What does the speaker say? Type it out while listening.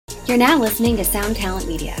You're now listening to Sound Talent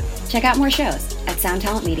Media. Check out more shows at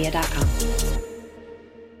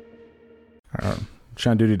soundtalentmedia.com.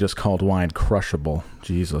 Sean Duty just called wine crushable.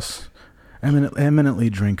 Jesus. Eminently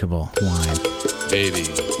drinkable wine. Baby,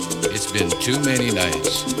 it's been too many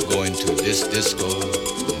nights going to this disco,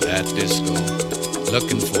 that disco,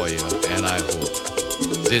 looking for you, and I hope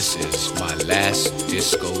this is my last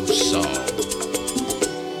disco song.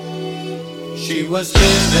 She was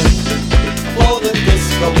living for the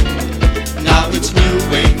disco, now it's new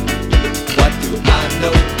wave. What do I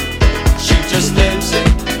know? She just lives it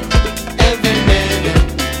every minute,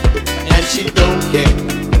 and she don't care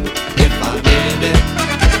if I'm in it.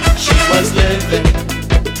 She was living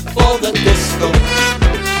for the disco,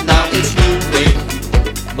 now it's new wave.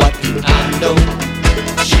 What do I know?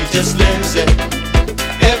 She just lives it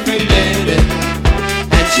every minute,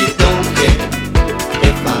 and she don't care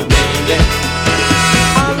if I'm in it.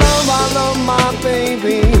 I love my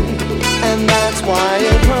baby, and that's why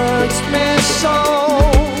it hurts me so.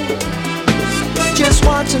 Just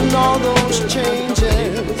watching all those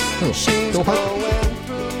changes she's going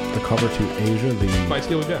through. The cover to Asia, By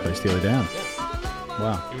Steely Dan. By Steely Dan. Yeah.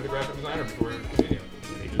 Wow. He was the graphic designer before He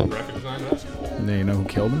was graphic designer. And then you know who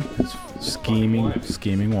killed him? His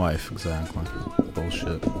scheming wife. Exactly.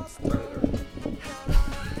 Bullshit.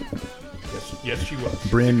 Yes, she was.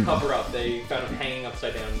 Bryn. Cover up. They found him hanging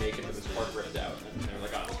upside down naked with his heart ripped out. And they were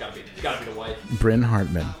like, oh, it's gotta be the wife. Bryn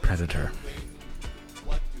Hartman, Predator.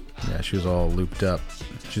 Yeah, she was all looped up.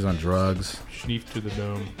 She's on drugs. Schneef to the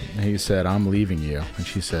dome. And he said, I'm leaving you. And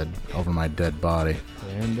she said, over my dead body.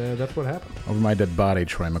 And that's what happened. Over my dead body,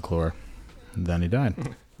 Troy McClure. And then he died.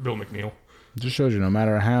 Bill McNeil. It just shows you no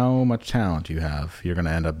matter how much talent you have, you're going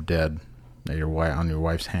to end up dead on your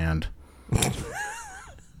wife's hand.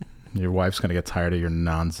 Your wife's going to get tired of your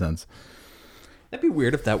nonsense. That'd be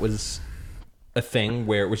weird if that was a thing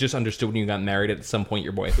where it was just understood when you got married at some point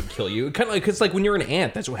your wife would kill you. Kind of like, because like when you're an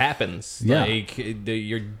aunt, that's what happens. Yeah. Like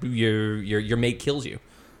your mate kills you.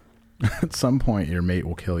 At some point, your mate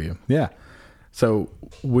will kill you. Yeah. So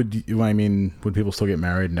would people still get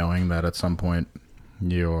married knowing that at some point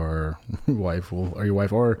your wife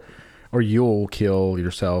or you'll kill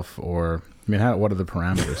yourself, or what are the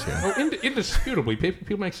parameters here? Oh, indisputably,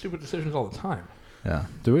 people make stupid decisions all the time. Yeah.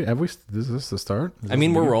 Is this the start?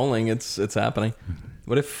 We're rolling. It's happening.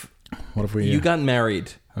 What if we you got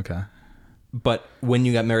married? Okay. But when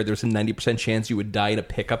you got married, there was a 90% chance you would die in a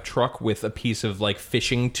pickup truck with a piece of like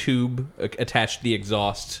fishing tube attached to the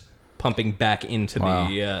exhaust, pumping back into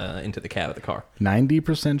the cab of the car.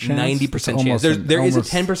 90% chance. 90% chance. There is a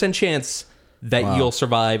 10% chance that you'll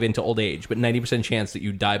survive into old age, but 90% chance that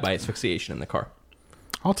you die by asphyxiation in the car.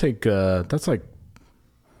 I'll take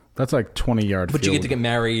that's like 20-yard. But you get to get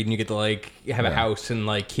married and you get to like have a house and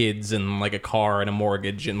like kids and like a car and a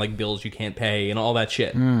mortgage and like bills you can't pay and all that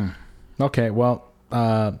shit. Okay, well,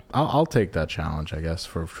 I'll take that challenge, I guess,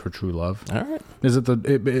 for true love. All right. Is it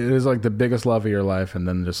it is like the biggest love of your life, and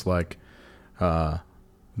then just like,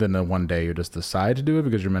 then one day you just decide to do it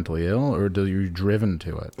because you're mentally ill, or do you driven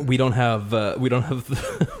to it? We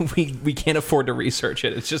can't afford to research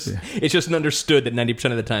it. It's just understood that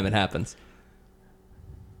 90% of the time it happens.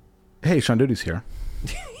 Hey, Sean Duty's here.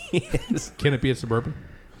 Yes. Can it be a Suburban?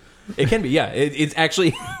 It can be, yeah. It's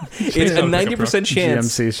actually it's a 90%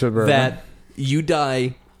 chance that you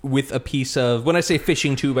die with a piece of, when I say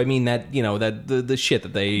fishing tube, I mean that, that the shit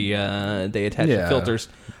that they attach to filters.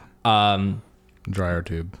 Dryer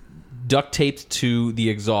tube. Duct taped to the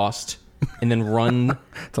exhaust and then run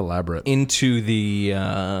it's elaborate. into the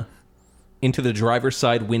driver's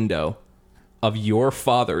side window of your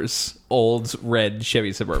father's old red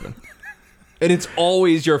Chevy Suburban. And it's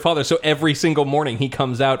always your father. So every single morning he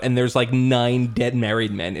comes out and there's like 9 dead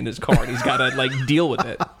married men in his car and he's got to like deal with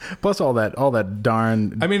it. Plus all that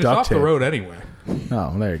darn it's off the road anyway.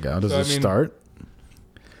 Oh, there you go. Does it start?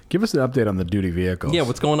 Give us an update on the Duty vehicles. Yeah,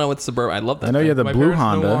 what's going on with Suburban? I love that. I know you have the my blue parents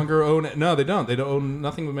Honda. No longer own it. No, they don't. They don't own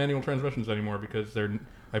nothing with manual transmissions anymore because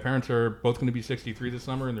my parents are both going to be 63 this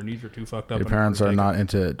summer and their knees are too fucked up. Your parents are not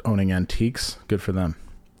into owning antiques. Good for them.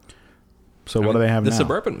 So what do they have now? The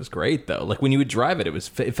Suburban was great though. Like when you would drive it,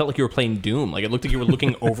 it felt like you were playing Doom. Like it looked like you were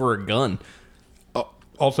looking over a gun.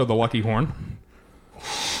 Also, the Lucky Horn.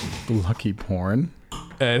 The Lucky Porn.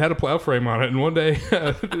 It had a plow frame on it, and one day,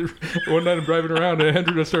 one night I'm driving around, and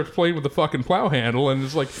Andrew just starts playing with the fucking plow handle, and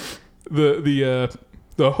it's like the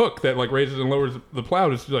hook that like raises and lowers the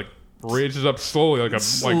plow just like raises up slowly like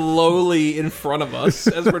slowly in front of us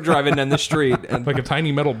as we're driving down the street, and a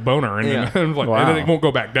tiny metal boner, and, Yeah. then, like, Wow. and then it won't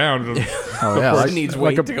go back down. Oh yeah, course it needs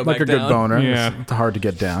weight to go like back a good down. boner. Yeah. It's hard to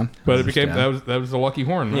get down. But it became that was the lucky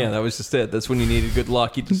horn. yeah, that was just it. That's when you needed good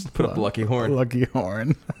luck. You just put up a lucky horn. Lucky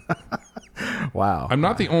horn. Wow. I'm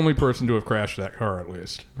not the only person to have crashed that car, at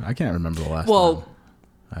least. I can't remember the last Well, time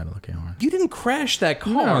I had a lucky horn. you didn't crash that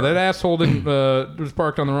car. No, that asshole didn't was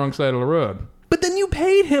parked on the wrong side of the road. But then you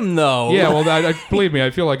paid him, though. Yeah, well, believe me, I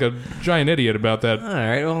feel like a giant idiot about that. All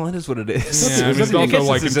right, well, it is what it is. Yeah, I mean, it's I guess also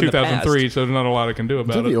like in this is the 2003, past. so there's not a lot I can do Is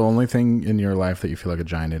that about the it. only thing in your life that you feel like a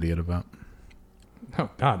giant idiot about? Oh,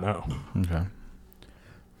 God, no. Okay.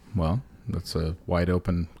 Well, that's a wide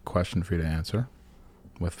open question for you to answer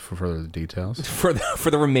for further details. For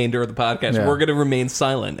the remainder of the podcast, Yeah. we're going to remain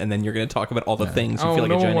silent, and then you're going to talk about all the things you Oh, feel like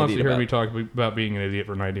no a one giant wants to idiot hear about. me talk about being an idiot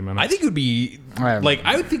for 90 minutes. I think you'd be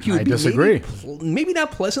I think you would I be disagree. maybe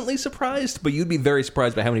not pleasantly surprised, but you'd be very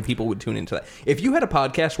surprised by how many people would tune into that. If you had a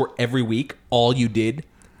podcast where every week all you did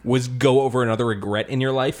was go over another regret in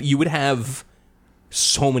your life, you would have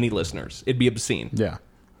so many listeners. It'd be obscene. Yeah.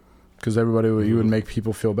 Because you would make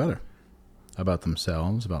people feel better about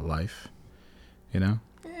themselves, about life. You know?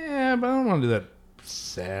 Yeah, but I don't want to do that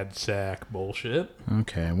sad sack bullshit.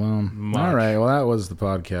 Okay, well, all right. Well, that was the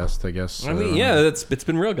podcast, I guess. I mean, yeah, it's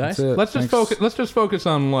been real, guys. That's it. Let's just Thanks. focus. Let's just focus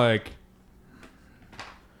on like,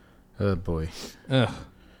 Oh, boy.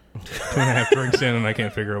 2.5 drinks in, and I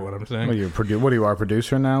can't figure out what I'm saying. What are you, our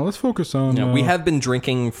producer now? Let's focus on... Yeah, we have been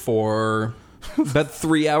drinking for about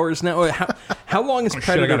 3 hours now. How long is shit, I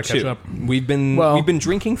Predator gotta catch 2? up. We've been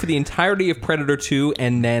drinking for the entirety of Predator 2,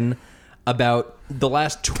 and then about the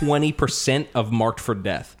last 20% of Marked for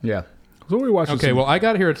Death. Yeah. So we watched Okay, well, I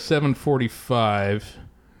got here at 7:45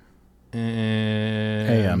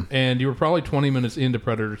 AM. and you were probably 20 minutes into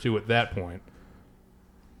Predator 2 at that point.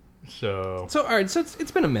 So So, all right, so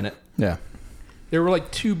it's been a minute. Yeah. there were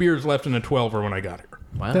like 2 beers left in a 12er when I got here.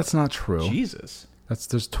 Wow. That's not true. Jesus.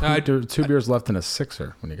 There's I- two beers left in a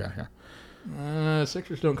sixer when you got here.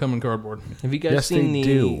 Sixers don't come in cardboard. Have you guys Yes, seen they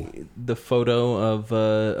do. the photo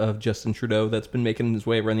of Justin Trudeau that's been making his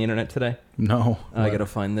way around the internet today? No. I gotta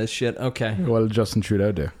find this shit. Okay. What did Justin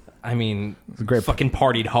Trudeau do? I mean, a great- fucking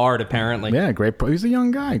partied hard, apparently. Yeah, great. He's a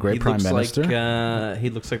young guy. Great He prime looks minister. like he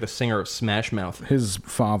looks like the singer of Smash Mouth. His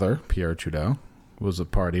father, Pierre Trudeau, was a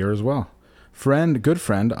partier as well. Good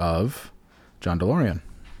friend of John DeLorean.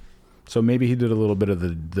 So maybe he did a little bit of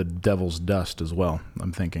the devil's dust as well,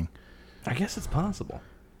 I'm thinking. I guess it's possible.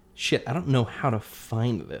 Shit, I don't know how to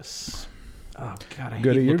find this. Oh God,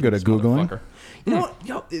 You're good at Googling. Motherfucker. You know what?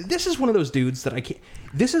 Yo, this is one of those dudes that I can't.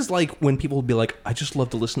 This is like when people will be like, "I just love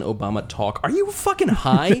to listen to Obama talk." Are you fucking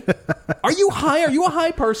high? Are you high? Are you a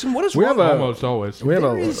high person? What is wrong? Almost always. We have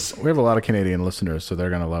There we have a lot of Canadian listeners, so they're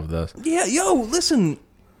gonna love this. Yeah, yo, listen.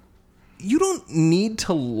 You don't need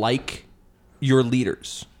to like your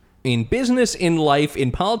leaders in business, in life,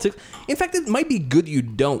 in politics. In fact, it might be good you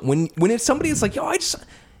don't. When it's somebody that's like, yo, I just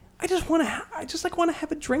want to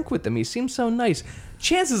have a drink with them. He seems so nice.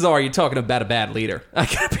 Chances are you're talking about a bad leader. I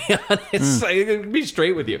gotta be honest. I gotta be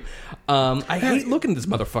straight with you. I hate looking at this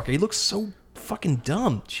motherfucker. He looks so fucking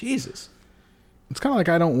dumb. Jesus. It's kind of like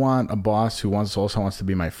I don't want a boss who also wants to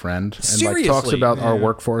be my friend and Seriously. like talks about our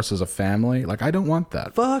workforce as a family. Like I don't want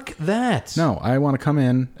that. Fuck that. No, I want to come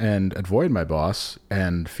in and avoid my boss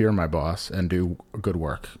and fear my boss and do good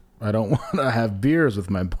work. I don't want to have beers with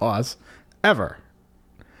my boss ever.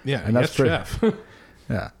 Yeah, And that's yes, chef.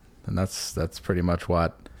 Yeah, and that's pretty much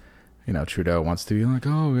what Trudeau wants to be like.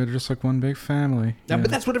 Oh, we're just like one big family. Yeah,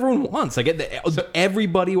 but that's what everyone wants. I get that.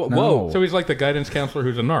 Everybody. Whoa. So he's like the guidance counselor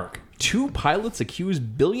who's a narc. 2 pilots accuse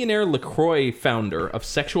billionaire LaCroix founder of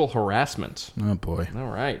sexual harassment. Oh boy. All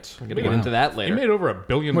right. We're going to get into that He later. made over $1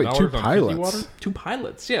 billion Wait, 2 on Fizzy pilots? Water. 2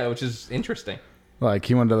 pilots, yeah, which is interesting. Like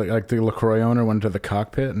he went to like the LaCroix owner went to the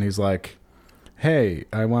cockpit and he's like, "Hey,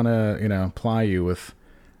 I want to ply you with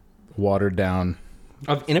watered down."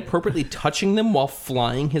 Of inappropriately touching them while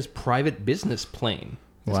flying his private business plane.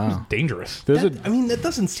 Wow. Dangerous. That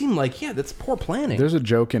doesn't seem like, that's poor planning. There's a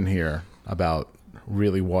joke in here about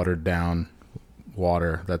really watered down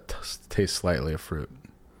water that tastes slightly of fruit,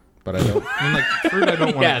 but I don't. I mean, like fruit I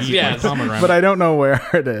don't want Yes, to eat. yes. Like pomegranate. But I don't know where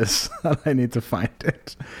it is. I need to find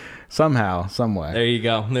it somehow, some way. There you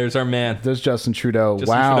go. There's our man. There's Justin Trudeau.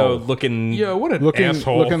 Justin wow, Trudeau looking... Yo, what an looking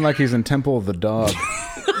asshole. like he's in Temple of the Dog.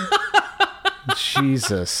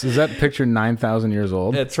 Jesus, is that picture 9,000 years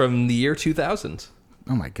old? It's from the year 2000.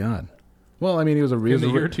 Oh my God. Well, I mean, he was in the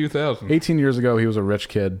year 2000. 18 years ago, he was a rich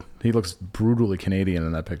kid. He looks brutally Canadian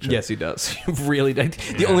in that picture. Yes, he does. He really does.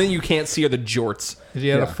 The only thing you can't see are the jorts. Is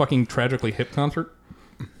he at Yeah. a fucking tragically hip concert?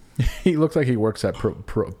 He looks like he works at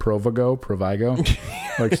Provigo,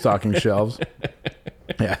 like stocking shelves.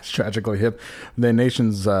 Yeah, it's tragically hip. The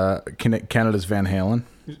nation's Canada's Van Halen.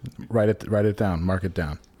 Write it down. Mark it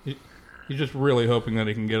down. He's just really hoping that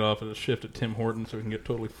he can get off of the shift at Tim Hortons so he can get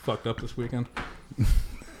totally fucked up this weekend.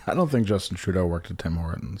 I don't think Justin Trudeau worked at Tim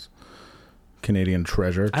Hortons. Canadian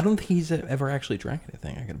treasure. I don't think he's ever actually drank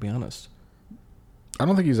anything. I got to be honest. I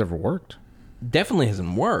don't think he's ever worked. Definitely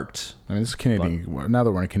hasn't worked. I mean, this is Canadian. Now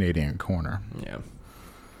that we're in a Canadian corner. Yeah.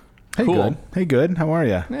 Hey, Cool. good. Hey, good. How are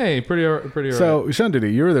you? Hey, pretty all So, right. Sean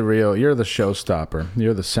Duty, you're the showstopper.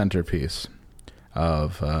 You're the centerpiece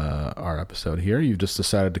of our episode here. You've just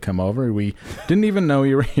decided to come over. We didn't even know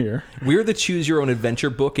you were here. We're the Choose Your Own Adventure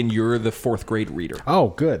book, and you're the 4th grade reader. Oh,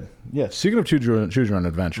 good. Yeah. Speaking of choose your own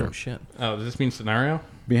adventure. Oh, shit. Oh, does this mean scenario?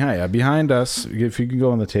 Behind us, if you can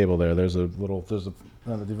go on the table there, there's a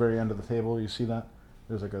at the very end of the table. You see that?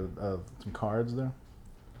 There's like some cards there.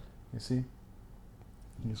 You see?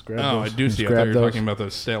 You just grab those. I do see. I thought you were talking about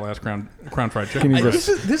those stale ass crown fried chicken. This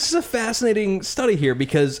is a fascinating study here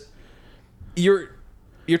because you're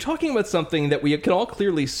talking about something that we can all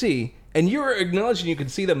clearly see, and you're acknowledging you can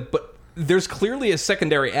see them, but there's clearly a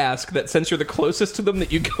secondary ask that since you're the closest to them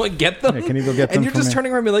that you go and get them. Yeah, can you go get them And you're for just me?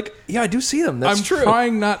 turning around and be like, yeah, I do see them. That's I'm true.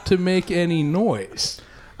 trying not to make any noise.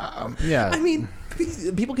 Yeah. I mean,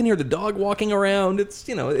 people can hear the dog walking around. It's,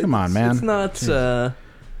 Come on, man. It's not,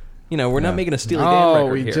 we're not making a Steely Dan Oh,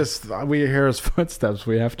 record here. we hear his footsteps.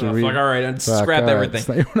 We have to Oh, read. fuck, all right, I'd Fuck, scrap all right.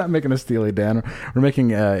 everything. We're not making a Steely Dan. We're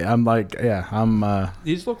making. I'm.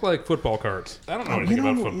 These look like football cards. I don't know anything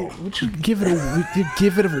about football. Would you give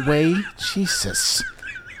it away? Jesus.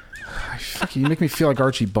 Fuck you make me feel like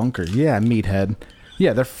Archie Bunker. Yeah, meathead.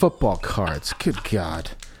 Yeah, they're football cards. Good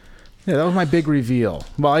God. Yeah, that was my big reveal.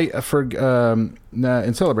 Well,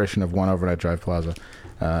 in celebration of One Overnight Drive Plaza,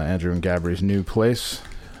 Andrew and Gabri's new place,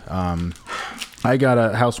 I got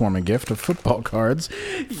a housewarming gift of football cards.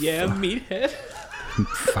 Yeah, meathead.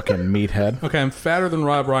 Fucking meathead. Okay, I'm fatter than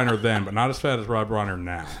Rob Reiner then, but not as fat as Rob Reiner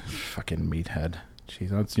now. Fucking meathead. Jeez,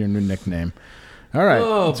 that's your new nickname. All right.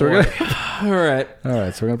 Oh, so boy. we're gonna, All right. all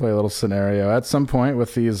right, so we're going to play a little scenario at some point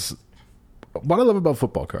with these. What I love about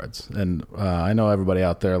football cards, and I know everybody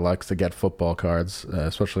out there likes to get football cards,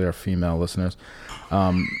 especially our female listeners.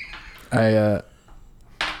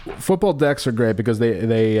 Football decks are great because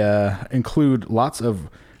they include lots of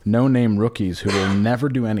no-name rookies who will never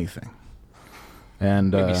do anything.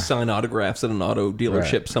 And Maybe sign autographs at an auto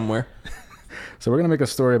dealership Right. somewhere. so we're going to make a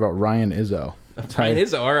story about Ryan Izzo. Ryan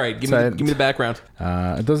Izzo. All right, give me the background.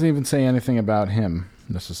 It doesn't even say anything about him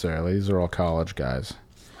necessarily. These are all college guys.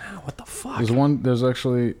 Wow, what the fuck? There's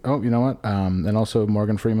actually, you know what? And also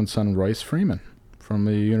Morgan Freeman's son, Royce Freeman, from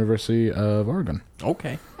the University of Oregon.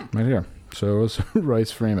 Okay. Right here. So it was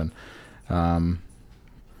Royce Freeman.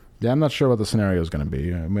 Yeah, I'm not sure what the scenario is going to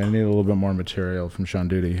be. I need a little bit more material from Sean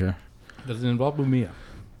Duty here. Does it involve Lumia?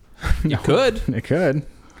 You could. It could.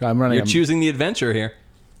 I'm running. You're choosing the adventure here.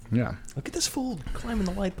 Yeah. Look at this fool climbing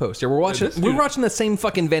the light post. Yeah, we're watching the same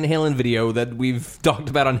fucking Van Halen video that we've talked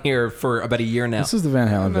about on here for about a year now. This is the Van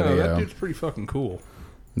Halen No, that video. dude's pretty fucking cool.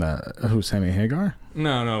 Who's Sammy Hagar?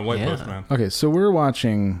 No, White Yeah. Post Man. Okay, so we're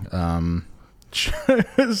watching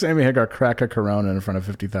Sammy Hagar crack a Corona in front of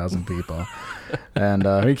 50,000 people, and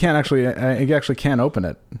he actually can't open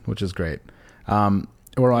it, which is great.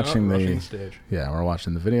 We're watching Rushing the stage. Yeah, we're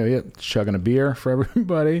watching the video. Yep, chugging a beer for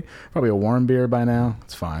everybody. Probably a warm beer by now.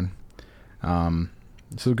 It's fine.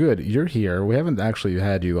 So good. You're here. We haven't actually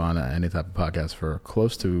had you on any type of podcast for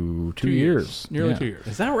close to 2 years. Nearly Yeah. 2 years.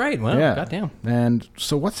 Is that right? Wow. Yeah. Goddamn. And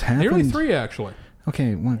so what's happened? Nearly 3, actually.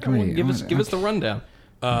 Okay, well, great. Give us the rundown.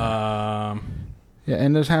 Yeah,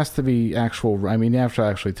 and there has to be actual. I mean, you have to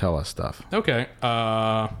actually tell us stuff. Okay.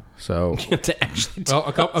 So To actually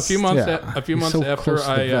Well, a few months. yeah. A few He's months so after close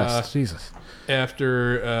to the vest. Jesus.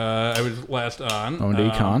 After I was last on, Owned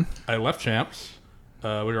Econ. I left Champs,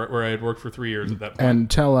 where I had worked for 3 years at that point. And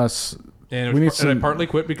tell us. And, we need and I some- partly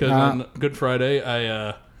quit because on Good Friday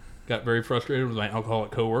I got very frustrated with my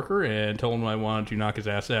alcoholic coworker and told him I wanted to knock his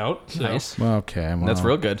ass out. So, nice. Well, okay. Well, That's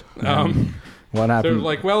real good. What So it happened? was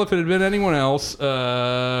like, well, if it had been anyone else, we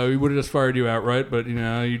would have just fired you outright. But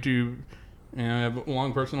you do, have a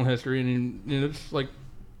long personal history, and it's like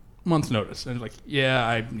months' notice. And it's like, yeah,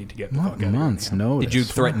 I need to get the fuck out of here. months notice. Did you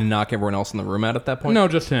threaten to knock everyone else in the room out at that point? No,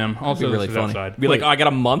 just him. Also, That'd be really this is funny. outside. Be like, Wait, oh, I got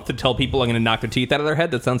a month to tell people I'm going to knock their teeth out of their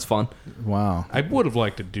head. That sounds fun. Wow. I would have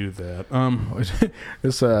liked to do that.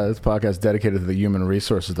 This podcast is dedicated to the Human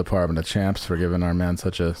Resources Department of Champs for giving our man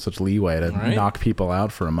such leeway to right. knock people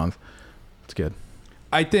out for a month. It's good.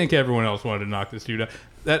 I think everyone else wanted to knock this dude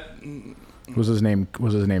out. Was his name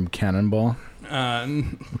Cannonball?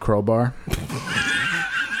 Crowbar?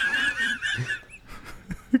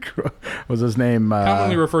 Was his name...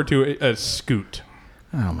 commonly referred to as Scoot.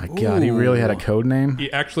 Oh my God, he really had a code name?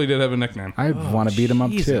 He actually did have a nickname. I want to beat him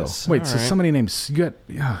up too. Jesus. Wait, All so right. somebody named...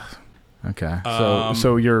 Okay.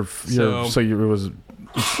 So you're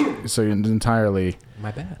entirely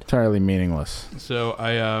My bad. meaningless. So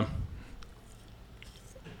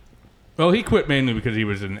well, he quit mainly because he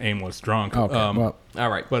was an aimless drunk. Okay. Well, All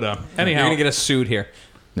right. But You're anyhow, going to get us sued here.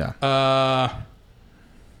 yeah.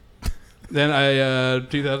 Then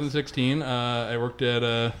 2016, I worked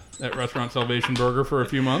at Restaurant Salvation Burger for a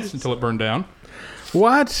few months until it burned down.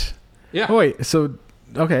 What? Yeah. Oh, wait. So,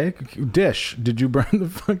 okay. Dish. Did you burn the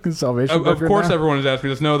fucking Salvation Of Burger course, down? everyone has asked me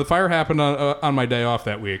this. No, the fire happened on my day off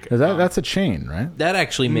that week. Is that's a chain, right? That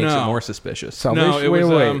actually makes No. it more suspicious. Salvation. No, it wait,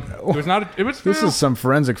 was. wait. It was not. It was. This is some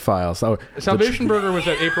forensic files. Oh, Salvation Burger was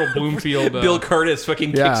at April Bloomfield. Bill Curtis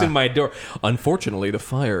fucking Yeah. kicks in my door. Unfortunately, the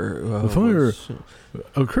fire... The fire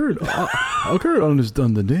occurred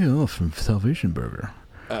on the day off from Salvation Burger.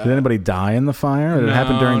 Did anybody die in the fire? Did it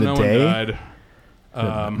happen during the no day? One died. Did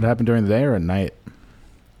it happen during the day or at night?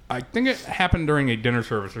 I think it happened during a dinner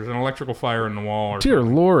service. There's an electrical fire in the wall. Or Dear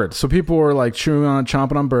something. Lord! So people were like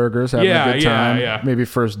chomping on burgers, having a good time. Yeah. Maybe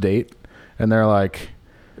first date, and they're like,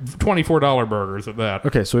 $24 burgers at that.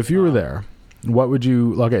 okay. So if you were there, what would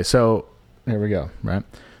you? Okay, so here we go. Right.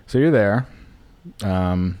 So you're there.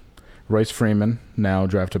 Royce Freeman, now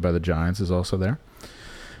drafted by the Giants, is also there.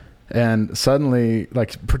 And suddenly,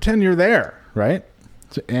 like, pretend you're there, right?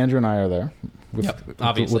 So Andrew and I are there.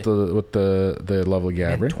 obviously. With the lovely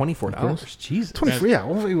Gabby. $24. Jesus. 24, yeah.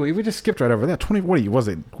 Well, we just skipped right over that. 20. What was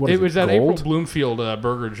it? It was at April Gold? Bloomfield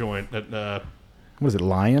burger joint. That What is it?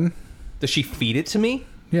 Lion? Does she feed it to me?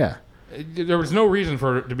 Yeah. there was no reason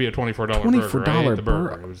for it to be a $24 burger. $24 I ate the burger.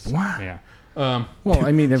 burger. It was, Wow. Yeah. Well,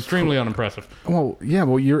 I mean, Extremely unimpressive. Well, yeah.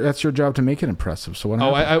 Well, that's your job to make it impressive. So what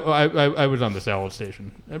Oh, happened? I was on the salad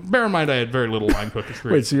station. Bear in mind, I had very little line cook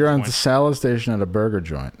experience. Wait, so you're at on this the point. salad station at a burger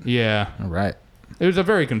joint? Yeah. All right. It was a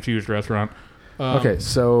very confused restaurant. Okay,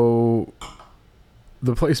 so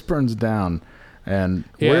the place burns down, and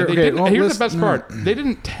Yeah, they didn't, here's listen- the best part. They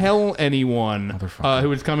didn't tell anyone Motherfucker. who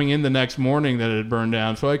was coming in the next morning that it had burned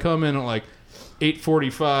down. So I come in at like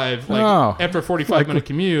 8:45, like Oh. after a 45-minute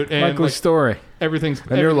commute, and Likely like, story. everything's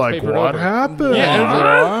And you're like, papered what over. happened? Yeah, and, What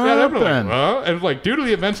and happened? and it's like, due to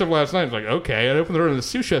the events of last night, it's like, okay. I opened the door and the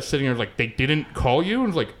sous chef sitting there was like, they didn't call you? And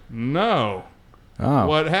it's like, no. Oh,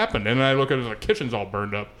 What happened? And I look at it, the kitchen's all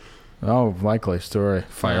burned up. oh, likely story.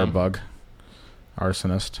 Firebug,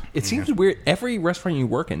 arsonist. It seems weird. Every restaurant you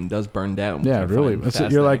work in does burn down. Yeah, which I really.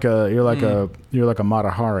 find You're like fascinating. you're like a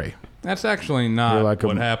Mata Hari. That's actually not You're like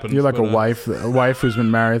what happens. You're like but, a wife who's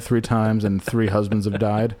been married 3 times and 3 husbands have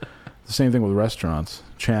died. The same thing with restaurants.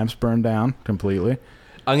 Champs burned down completely.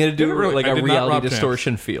 I'm gonna do Did it really? like I a did not reality rob Champs.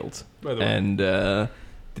 distortion field. By the way. And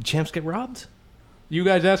did Champs get robbed? You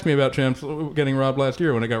guys asked me about Champs getting robbed last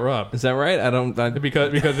year when it got robbed. Is that right? I don't. I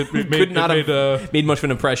Because it made, could not it made, have made much of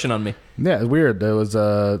an impression on me. Yeah, it's weird. There was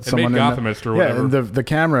someone in Gothamist or yeah, whatever. and the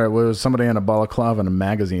camera was somebody in a balaclava and a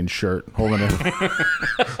magazine shirt holding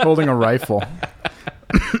holding a rifle.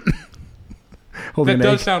 holding that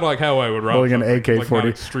an does sound like how I would rob holding an something, like, AK-40. not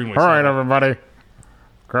extremely All right, subtle. everybody.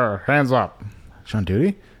 Go, hands up. On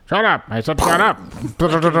duty? Shut up. I said shut up.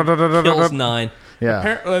 Kills 9.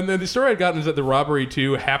 Yeah. And then the story I'd gotten is that the robbery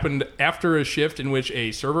too happened after a shift in which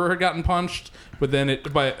a server had gotten punched, but then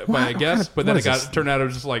it by a guest, but then it What turned out it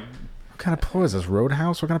was just like What kind of place is this?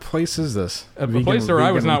 Roadhouse? What kind of place is this? a place where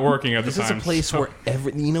I was not working at the This is time. a place where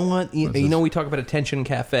you know what? You know we talk about attention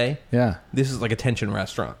cafe. Yeah. This is like attention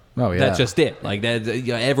restaurant. Oh, yeah. That's just it. Like that.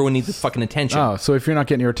 Everyone needs fucking attention. Oh, so if you're not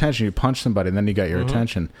getting your attention, you punch somebody, and then you got your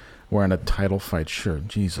attention wearing a title fight shirt.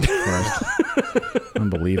 Jesus Christ.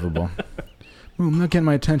 Unbelievable. Well, I'm not getting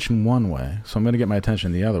my attention one way, so I'm going to get my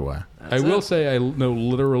attention the other way. I will say I know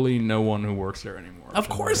literally no one who works there anymore. Of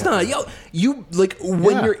course not. Yo, you like when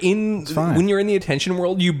Yeah, you're in it's fine. when you're in the attention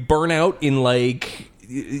world, you burn out in like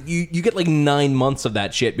you get like 9 months of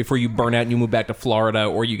that shit before you burn out and you move back to Florida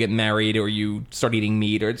or you get married or you start eating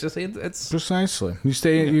meat or it's Precisely. You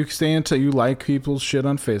stay until you like people's shit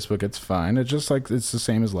on Facebook. It's fine. It's just like it's the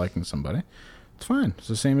same as liking somebody. It's fine. It's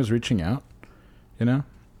the same as reaching out. You know,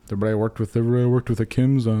 everybody I worked with the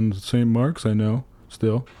Kims on St. Mark's. I know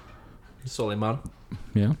still. Suleiman.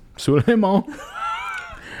 Yeah, Suleiman.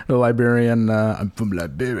 The Liberian. I'm from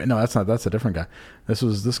Liberia. No, that's a different guy.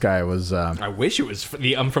 This guy was. I wish it was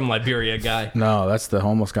the I'm from Liberia guy. No, that's the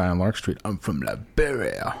homeless guy on Lark Street. I'm from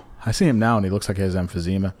Liberia. I see him now, and he looks like he has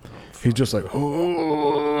emphysema. He's just like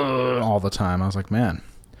all the time. I was like, man,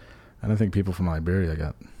 I don't think people from Liberia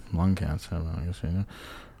got lung cancer. I guess, you know.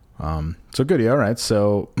 So good. All right.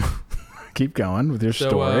 So keep going with your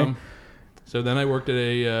story. So then I worked at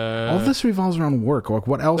a... all this revolves around work. Like,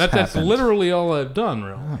 what else that's happened? literally all I've done,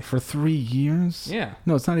 really. For 3 years? Yeah.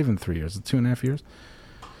 No, it's not even 3 years. It's 2.5 years.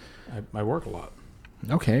 I work a lot.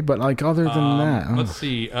 Okay, but like other than that... Let's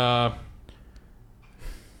see. I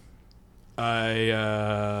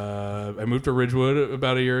moved to Ridgewood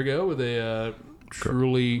about a year ago with a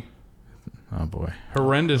truly Oh, boy.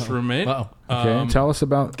 horrendous roommate. Wow. Okay, tell us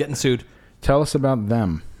about... Getting sued. Tell us about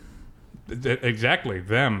them. Exactly.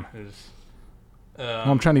 Them is...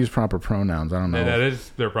 I'm trying to use proper pronouns. I don't know. That is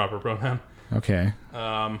their proper pronoun. Okay.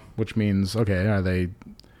 Which means, okay, are they...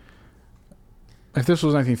 If this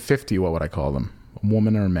was 1950, what would I call them? A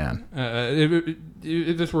woman or a man?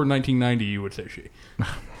 If this were 1990, you would say she.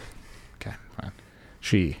 Okay, fine.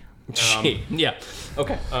 She. She. Yeah.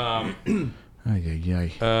 Okay. Ay,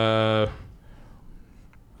 ay, ay.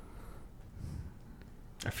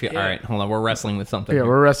 I feel, all right, hold on. We're wrestling with something. Yeah, here.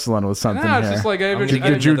 we're wrestling with something No, it's here. just like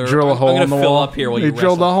Did you drill a hole I'm in the gonna fill wall? up here while you you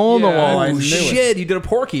drilled wrestle. a hole in the Yeah. wall. I Oh knew it. shit! You did a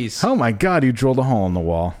Porky's. Oh my god, you drilled a hole in the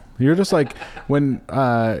wall. You're just like when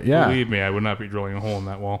yeah. Believe me, I would not be drilling a hole in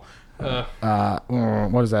that wall.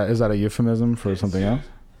 What is that? Is that a euphemism for something else?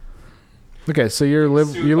 Okay, so you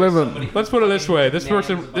live in Let's put it this way: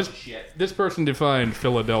 this person defined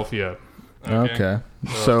Philadelphia. okay.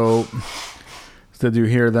 So did you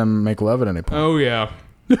hear them make love at any point? Oh yeah.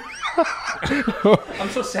 I'm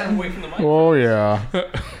so sad away from the mic. Oh yeah.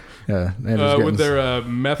 Yeah, and just With getting- their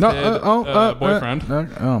meth head boyfriend.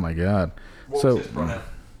 oh my god. So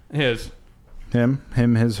His. him,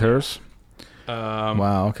 his, hers.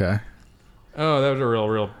 Wow. Okay. Oh, that was a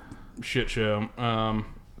real shit show.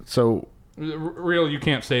 So Real, you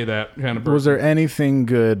can't say that kind of person. was there anything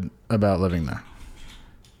good about living there?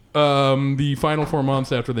 The final 4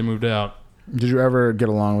 months after they moved out. Did you ever get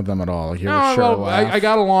along with them at all? Like you ever No, share a well, laugh? I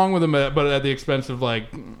got along with them, but at the expense of like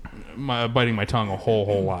biting my tongue a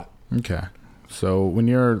whole lot. Okay. So when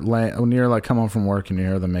you're like come home from work and you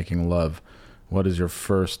hear them making love, what is your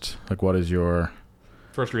first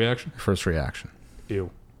First reaction? Ew.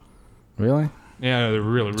 Really? Yeah, they're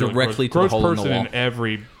really Directly to the gross hole in the person wall. in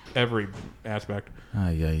every aspect.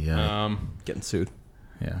 Yeah. Getting sued.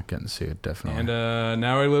 Yeah, getting sued definitely. And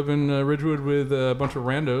now I live in Ridgewood with a bunch of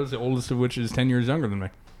randos, the oldest of which is 10 years younger than me.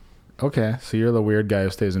 Okay, so you're the weird guy who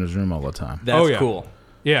stays in his room all the time. That's yeah. cool.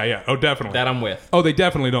 Yeah. Oh, definitely. That I'm with. Oh, they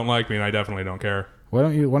definitely don't like me, and I definitely don't care. Why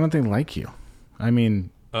don't they like you? I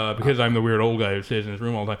mean, Because I'm the weird old guy who stays in his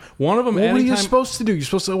room all the time. One of them, what are you anytime, supposed to do? You're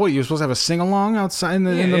supposed to have a sing along outside in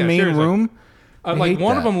the Yeah, main seriously. room? like hate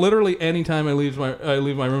one of that. them, literally anytime I leave my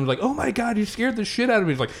room, is like, "Oh my god, you scared the shit out of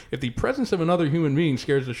me." It's like, if the presence of another human being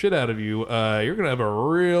scares the shit out of you, you're gonna have a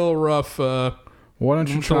real rough Why don't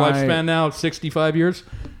you what's the try? lifespan now? 65 years.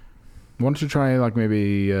 Why don't you try like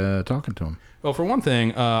maybe talking to him? Well, for one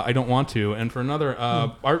thing, I don't want to, and for another,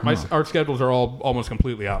 our schedules are all almost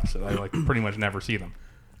completely opposite. I like pretty much never see them.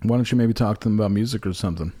 Why don't you maybe talk to them about music or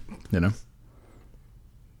something? You know,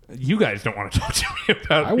 You guys don't want to talk to me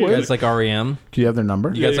about. I music. would. You guys like REM? Do you have their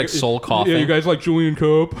number? You guys like Soul Coughing? Yeah, you guys like Julian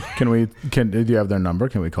Cope. Do you have their number?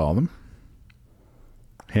 Can we call them?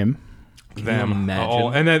 Him? Them.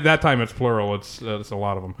 imagine? And at that time, it's plural. It's a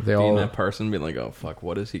lot of them. They Being all. that person, being like, "Oh fuck,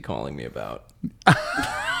 what is he calling me about?"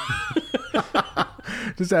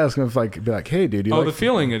 Just ask them if be like, hey, dude. You like The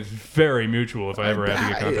feeling is very mutual if I ever had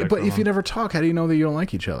to get contact But from if you them. never talk, how do you know that you don't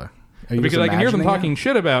like each other? Are you Because just I can hear them imagining talking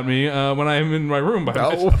shit about me when I'm in my room by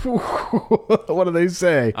myself. it? What do they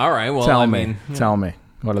say? All right, well, Tell I me. mean, Tell me.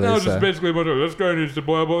 What do No, they it's just say? basically a bunch of this guy needs to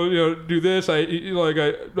blah blah, do this. I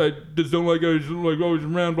just don't like guys always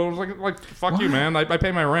around. But I was like fuck you, man. I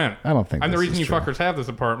pay my rent. I don't think I'm the this reason is you true. fuckers have this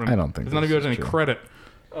apartment. I don't think because none of this you has is any true. credit.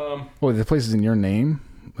 Oh, the place is in your name?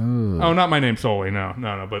 Oh, not my name solely. No.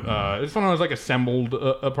 But it's one of those like assembled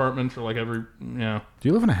apartments or like every Do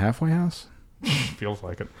you live in a halfway house? feels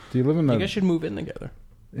like it. Do you live in a... you guys should move in together.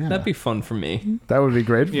 yeah. That'd be fun for me. That would be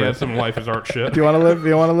great for Yeah, you. it's some life is art shit. Do you want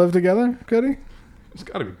to live together, Goody? It's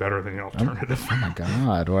got to be better than the alternative. Oh my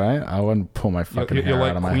god, right? I wouldn't pull my fucking You hair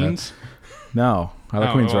like out of my Queens? head. No, I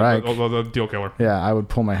like Queens Reich. The deal killer. Yeah, I would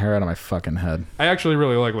pull my hair out of my fucking head. I actually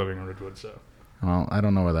really like living in Ridgewood, so Well, I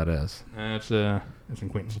don't know where that is. it's in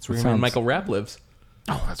Queens. It's where your sounds- man Michael Rapp lives.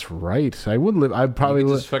 Oh, that's right. I would live. I'd probably You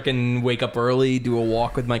live. just fucking wake up early, do a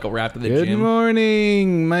walk with Michael Rapp to the Good gym.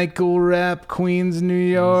 morning, Michael Rapp, Queens, New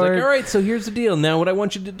He's York. like, all right, so here's the deal. Now, what I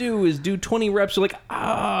want you to do is do 20 reps. You're like,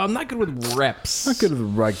 I'm not good with reps. I'm not good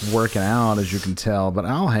with like working out, as you can tell, but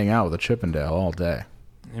I'll hang out with a Chippendale all day.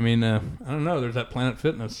 I mean, I don't know. There's that Planet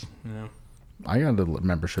Fitness. I got a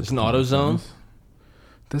membership. There's an to AutoZone.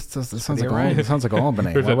 This sounds like right? it sounds like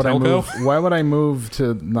Albany. There's Why a would I telco? move? Why would I move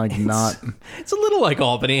to like not? It's a little like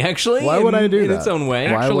Albany, actually. Why would I do in that? its own way?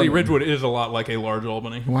 Why Actually, would- Ridgewood is a lot like a large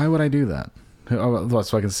Albany. Why would I do that? Oh, what,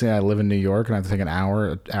 so I can say I live in New York and I have to take an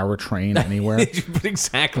hour train anywhere.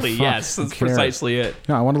 Exactly. Fuck, Yes, who that's cares? precisely it.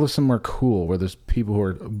 No, I want to live somewhere cool where there's people who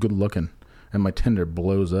are good looking, and my Tinder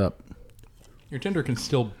blows up. Your Tinder can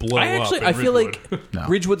still blow up. I feel like No.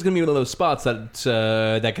 Ridgewood's gonna be one of those spots that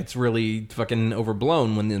that gets really fucking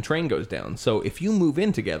overblown when the train goes down. So if you move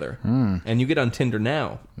in together and you get on Tinder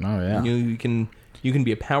now, Oh yeah. you can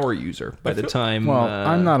be a power user by the time. Well,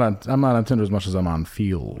 I'm not on Tinder as much as I'm on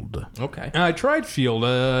Field. Okay. I tried Field.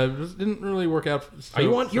 Just didn't really work out. Are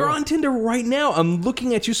you on? You're on Tinder right now. I'm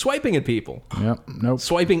looking at you swiping at people. Yep. Nope.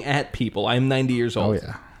 Swiping at people. I'm 90 years Oh old.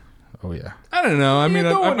 yeah. Oh yeah. I don't know. I mean,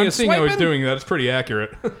 doing? I'm You seeing how he's swiping? doing that. It's pretty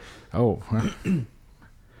accurate. Oh.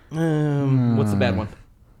 What's the bad one?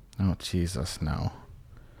 Oh Jesus. No.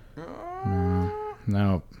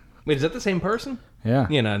 No. Wait, is that the same person? Yeah.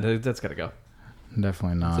 Yeah, no, that's gotta go.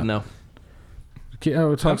 Definitely not. So no.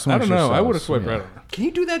 Oh, talk I don't know. I would have yourselves. swiped Yeah. right on her. Can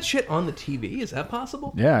you do that shit on the TV? Is that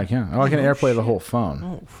possible? Yeah, I can. Oh, I can AirPlay the whole phone.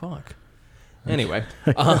 Oh fuck. Anyway,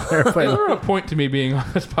 AirPlay Is there a point to me being on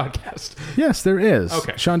this podcast? Yes, there is.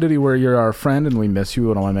 Okay. Sean Duty, where you're our friend and we miss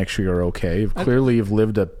you and I want to make sure you're okay. Clearly, you've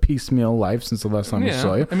lived a piecemeal life since the last time we Yeah,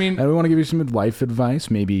 saw you. I mean- and we want to give you some life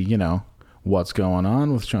advice. Maybe, what's going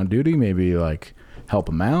on with Sean Duty. Maybe, help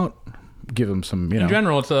him out. Give him some, In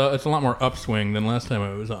general, it's a lot more upswing than last time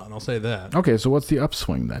I was on. I'll say that. Okay, so what's the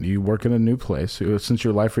upswing then? You work in a new place. Since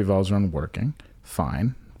your life revolves around working,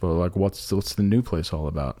 fine. But, what's the new place all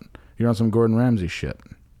about? You're on some Gordon Ramsay shit.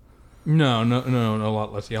 No, a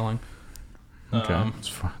lot less yelling. Okay. It's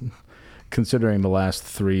fine. Considering the last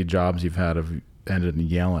 3 jobs you've had have ended in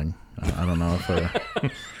yelling, I don't know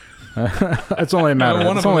if it's only a matter.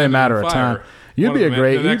 One It's of only a them matter ended of in time. fire. You'd One be a of them-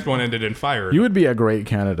 great. The next one ended in fire. You would be a great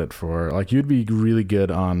candidate for you'd be really good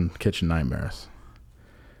on Kitchen Nightmares.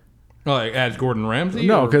 Like as Gordon Ramsay?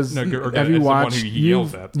 No, or- because or have as you the one watched? who he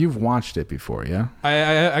yells at? You've watched it before, yeah? I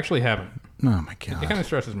actually haven't. Oh my It god! kind of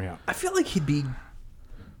stresses me out. I feel like he'd be.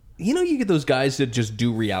 You get those guys that just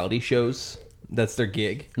do reality shows. That's their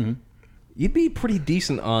gig. Mm-hmm. You'd be pretty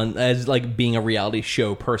decent on as being a reality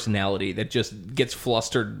show personality that just gets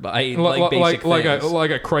flustered by basic things. like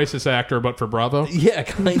a crisis actor, but for Bravo. Yeah,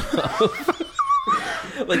 kind of.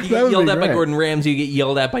 You That get would yelled be at by great. Gordon Ramsay, you get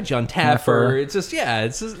yelled at by John Taffer. It's just,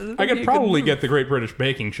 I could probably get the Great British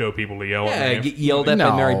Baking Show people to yell at me. get yelled at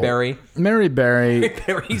by Mary Berry. Mary Berry.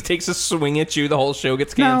 Berry takes a swing at you, the whole show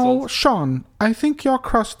gets Now, canceled. Sean, I think your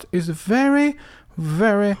crust is very,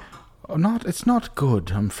 very it's not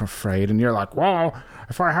good, I'm afraid. And you're like, well,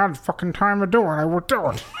 if I had fucking time to do it, I would do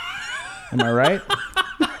it. Am I right?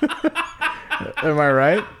 Am I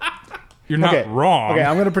right? You're not wrong. Okay,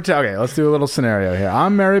 I'm gonna pretend. Okay, let's do a little scenario here.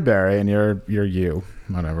 I'm Mary Berry, and you're you.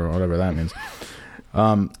 Whatever that means.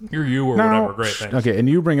 You're you or Now, whatever. Great, thanks. okay, and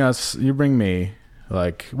you bring me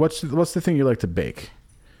what's the thing you like to bake?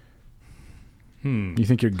 You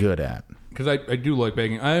think you're good at Because I do like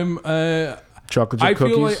baking. I'm chocolate chip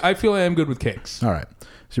cookies? I feel I am good with cakes. All right,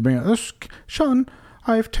 so you bring out this, Sean.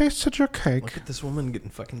 I've tasted your cake. Look at this woman getting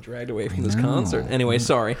fucking dragged away from this concert. Anyway,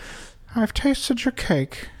 sorry. I've tasted your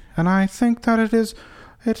cake, and I think that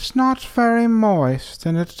it's not very moist,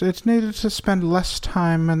 and it needed to spend less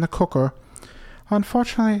time in the cooker.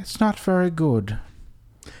 Unfortunately, it's not very good.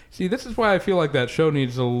 See, this is why I feel like that show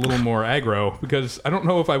needs a little more aggro, because I don't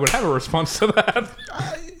know if I would have a response to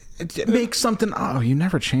that. Make something. Oh, you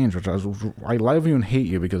never change, which I love you and hate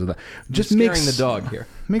you because of that. Just Scaring the dog here.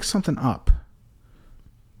 Make something up.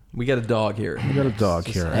 We got a dog here. We got a dog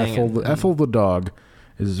Just here. hanging. Ethel the dog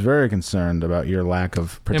is very concerned about your lack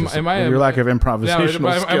of Am lack of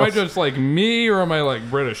improvisational am skills. I just like me, or am I like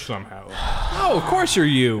British somehow? Oh, of course you're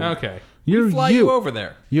you. Okay. You're Fly you over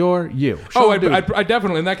there. You're you. Oh, Sean Duty. I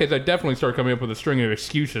definitely, in that case, I definitely start coming up with a string of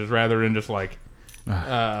excuses rather than just like,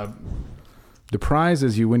 The prize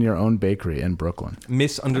is you win your own bakery in Brooklyn.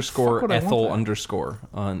 Miss underscore would I want Ethel that? underscore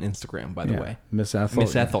on Instagram, by the way. Miss Ethel.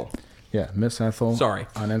 Miss Ethel. Yeah, Miss Ethel. Sorry.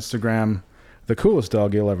 On Instagram. The coolest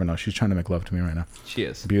dog you'll ever know. She's trying to make love to me right now. She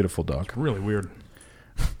is. Beautiful dog. really weird,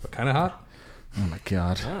 but kind of hot. Oh my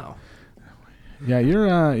god. Wow. Yeah, you're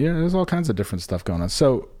there's all kinds of different stuff going on.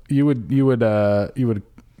 So you would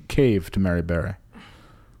cave to Mary Berry.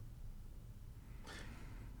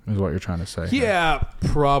 Is what you're trying to say. Yeah,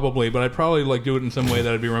 probably, but I'd probably like do it in some way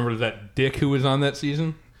that I'd be remembered as that dick who was on that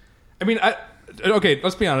season. I mean, okay,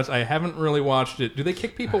 let's be honest. I haven't really watched it. Do they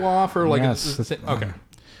kick people off or like? Yes. Okay.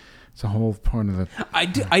 It's a whole part of the.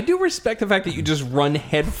 I do respect the fact that you just run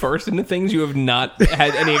head first into things you have not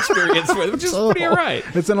had any experience with, which is pretty alright.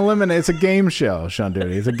 It's It's a game show, Sean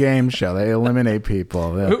Duty. It's a game show. They eliminate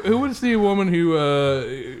people. Who was the woman who?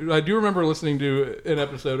 I do remember listening to an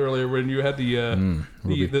episode earlier when you had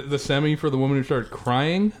the semi for the woman who started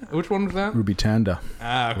crying. Which one was that? Ruby Tanda.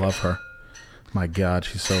 Okay. Love her. My God,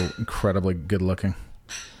 she's so incredibly good looking.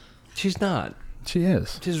 She's not. She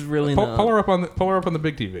is. She's really Pull not. her up on the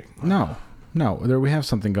big TV. No. There we have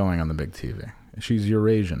something going on the big TV. She's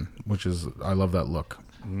Eurasian, which is I love that look.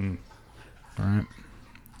 All right.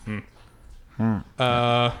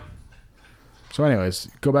 So, anyways,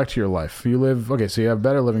 go back to your life. You live so you have a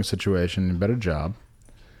better living situation, a better job.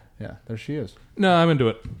 Yeah, there she is. No, I'm into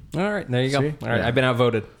it. All right, there you go. See? All right, Yeah. I've been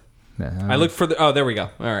outvoted. Yeah, I looked for the. Oh, there we go.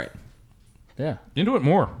 All right. Yeah. Into it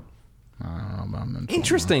more. I don't know, I'm into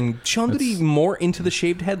Interesting. Sean Duty more into the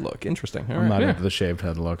shaved head look. Interesting. All I'm right. not Yeah. into the shaved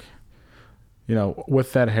head look. You know,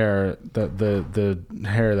 with that hair, the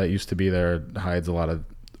hair that used to be there hides a lot of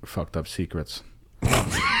fucked up secrets.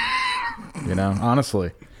 You know,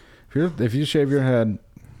 honestly, if you shave your head,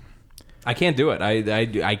 I can't do it.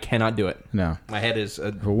 I cannot do it. no. My head is a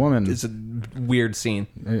If a woman, it's a weird scene.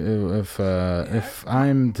 if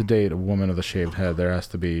I'm to date a woman with a shaved head, there has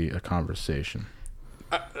to be a conversation.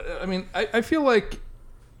 I mean, I feel like.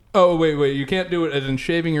 Oh wait! You can't do it as in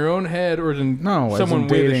shaving your own head, or as in No, someone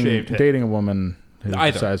as in with a shaved head. dating a woman who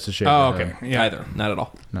Either. decides to shave Oh, her okay. head. Yeah. Either. Not at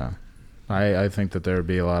all. No, I think that there would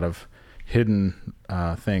be a lot of hidden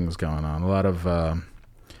things going on, a lot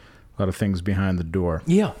of things behind the door,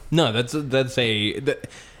 Yeah. No, that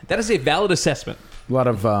is a valid assessment. a lot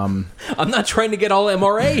of I'm not trying to get all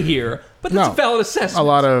MRA here, but that's No. a valid assessment. a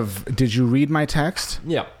lot of. Did you read my text?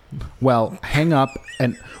 Yeah. Well, hang up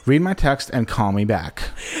and read my text and call me back.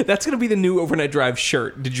 That's going to be the new Overnight Drive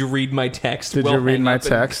shirt. Did you read my text? Did Well, you read hang my up and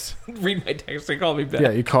text? Read my text and call me back.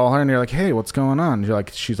 Yeah, you call her and you're like, "Hey, what's going on?"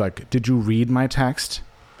 She's like, "Did you read my text?"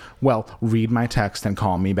 Well, read my text and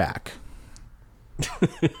call me back.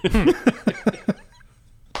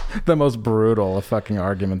 The most brutal of fucking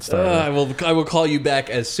argument starter. I will call you back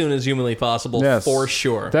as soon as humanly possible, Yes, for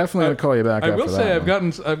sure. Definitely gonna call you back. I after will say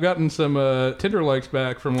that I've gotten some Tinder likes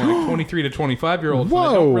back from like 23 to 25-year-olds. Whoa.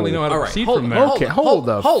 I don't really know how to All right, proceed hold, from there. Okay, hold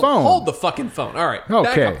the phone. Hold the fucking phone. All right. back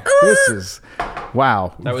Okay, up. this is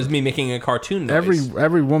wow. That was me making a cartoon noise.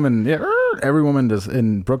 Every woman, every woman just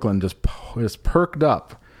in Brooklyn just perked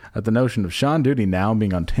up at the notion of Sean Duty now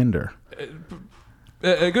being on Tinder.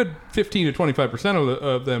 A good 15 to 25%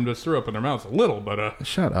 of them just threw up in their mouths a little, but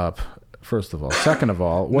Shut up. First of all, second of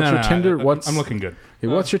all, what's no, your Tinder? I'm looking good. Hey,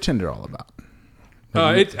 what's your Tinder all about?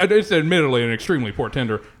 It's admittedly an extremely poor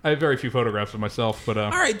Tinder. I have very few photographs of myself, but All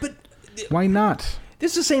right, but Why not?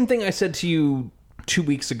 this is the same thing I said to you 2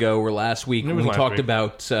 weeks ago or last week when was we last talked week.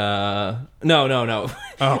 about. No.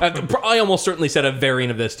 I almost certainly said a variant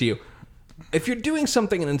of this to you. If you're doing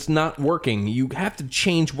something and it's not working, you have to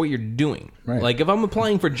change what you're doing. Right. Like if I'm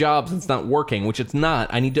applying for jobs and it's not working, which it's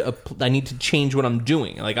not, I need to change what I'm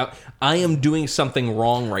doing. Like I am doing something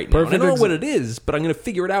wrong right now. And I Perfect don't know what it is, but I'm going to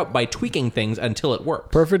figure it out by tweaking things until it works.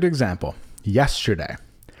 Perfect example. Yesterday,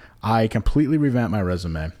 I completely revamped my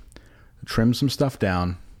resume, trimmed some stuff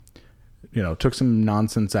down, took some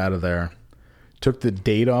nonsense out of there, took the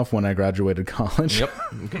date off when I graduated college. Yep.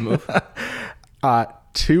 Good move.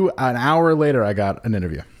 An hour later, I got an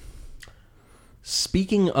interview.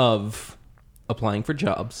 Speaking of applying for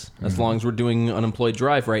jobs, as long as we're doing Unemployed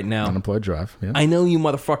Drive right now, Unemployed Drive. Yeah. I know you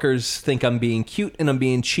motherfuckers think I'm being cute and I'm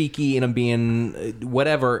being cheeky and I'm being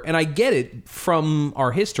whatever, and I get it from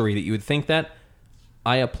our history that you would think that.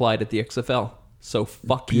 I applied at the XFL, so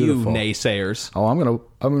fuck Beautiful. you, naysayers. Oh, I'm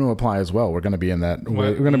gonna apply as well. We're gonna be in that.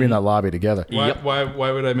 We're gonna be in that lobby together. why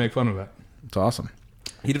would I make fun of that? It's awesome.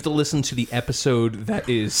 You'd have to listen to the episode that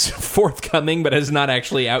is forthcoming but is not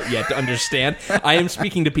actually out yet to understand. I am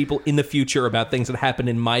speaking to people in the future about things that happened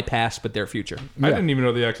in my past but their future. I didn't even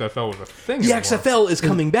know the XFL was a thing The anymore. XFL is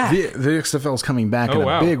coming back. The XFL is coming back Oh, in a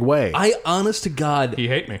wow. big way. I, honest to God, He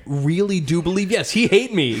hate me. really do believe, yes, he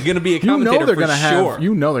hate me. Going to be a you commentator know they're for gonna sure. have.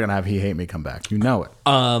 You know they're gonna have He Hate Me come back. You know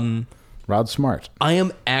it. Rod Smart. I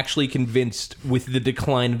am actually convinced with the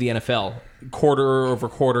decline of the NFL, quarter over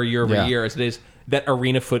quarter, year over Yeah. year, as it is, that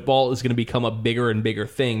arena football is going to become a bigger and bigger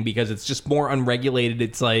thing because it's just more unregulated.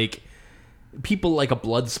 It's like people like a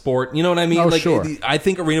blood sport. You know what I mean? Oh, like, sure. I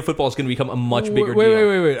think arena football is going to become a much bigger wait,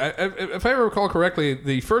 deal. Wait. If I recall correctly,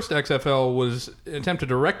 the first XFL was an attempt to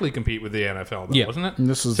directly compete with the NFL, though, Yeah. wasn't it? And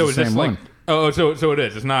this is so the it's just same one. So it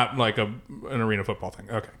is. It's not like an arena football thing.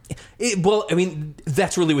 Okay. Well, I mean,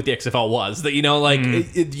 that's really what the XFL was. That, you know, like,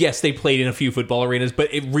 yes, they played in a few football arenas, but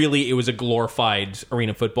it was a glorified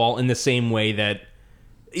arena football in the same way that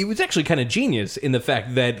it was actually kind of genius in the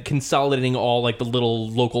fact that consolidating all like the little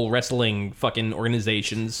local wrestling fucking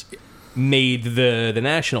organizations made the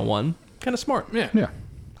national one kind of smart. Yeah. Yeah,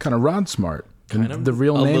 kind of Rod Smart. Kind of the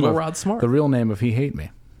real a name little of Rod Smart. The real name of He Hate Me.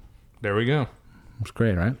 There we go. It's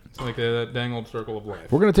great, right? It's like that dang old circle of life.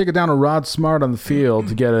 We're going to take it down to Rod Smart on the field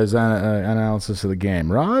to get his analysis of the game.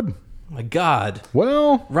 Rod? My God.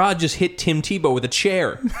 Well, Rod just hit Tim Tebow with a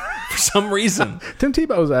chair for some reason. Tim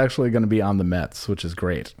Tebow is actually going to be on the Mets, which is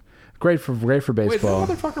great. Great for Wait, is that baseball.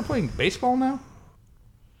 motherfucker playing baseball now?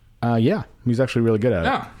 Yeah, he's actually really good at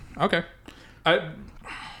it. Oh, okay.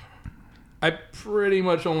 I pretty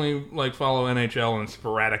much only like follow NHL and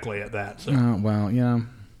sporadically at that. So Well, yeah.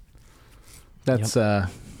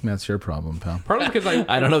 That's your problem, pal. partly because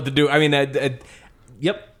I don't know what to do. I mean,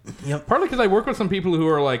 yep. partly because I work with some people who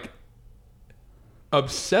are like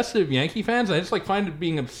obsessive Yankee fans. I just like find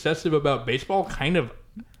being obsessive about baseball kind of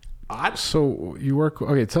odd. So you work?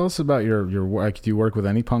 Okay, tell us about your work. Do you work with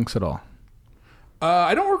any punks at all?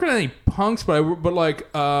 I don't work with any punks, but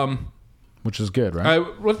Which is good, right?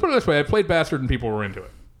 let's put it this way: I played Bastard, and people were into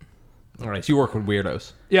it. All right, so you work with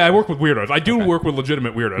weirdos. Yeah, I work with weirdos. I do work with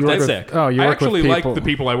legitimate weirdos. You work That's with- sick. Oh, you I work with actually people. like the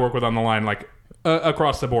people I work with on the line, like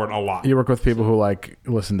across the board, a lot. You work with people who like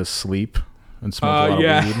listen to Sleep and smoke a lot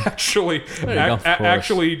Yeah, of weed. actually, you go. Of course.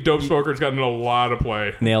 actually, Dope Smoker's gotten a lot of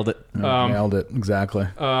play. Nailed it. Nailed it exactly.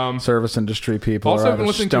 Service industry people also are I've been either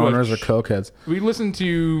listening to stoners or cokeheads.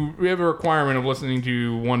 We have a requirement of listening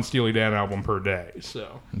to one Steely Dan album per day.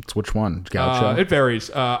 So It's which one? Gaucho. it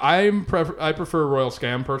varies. I prefer Royal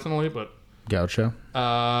Scam personally, but Gaucho.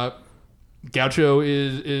 Gaucho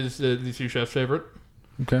is the two chef's favorite.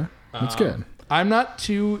 Okay, that's good. I'm not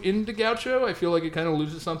too into Gaucho. I feel like it kind of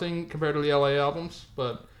loses something compared to the LA albums,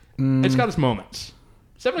 but it's got its moments.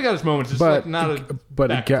 It's definitely got its moments. It's But like not a but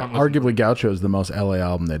back and front listen. arguably Gaucho is the most LA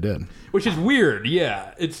album they did. Which is weird.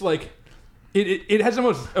 Yeah, it's like it has the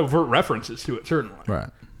most overt references to it, certainly. Right.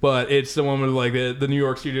 But it's the one with like the New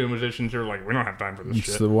York studio musicians are like, we don't have time for this It's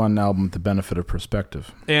shit. the one album with the benefit of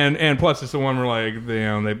perspective And plus, it's the one where like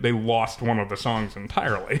they lost one of the songs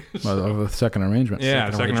entirely. of the second arrangement. Yeah,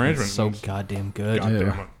 second arrangement. So goddamn good. God damn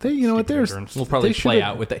Yeah. it. They, you know what? Stupid There's interns. We'll probably they play should've-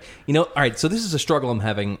 out with that. You know, all right, so this is a struggle I'm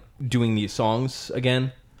having doing these songs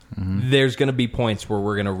again. There's going to be points where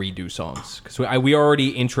we're going to redo songs. Because we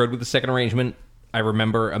already introed with the second arrangement, I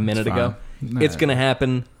remember a minute ago. fine. It's going to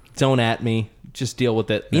happen. Don't at me. Just deal with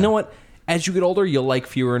it. You know what? As you get older, you'll like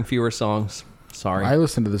fewer and fewer songs. Sorry. I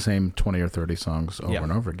listen to the same 20 or 30 songs over Yeah.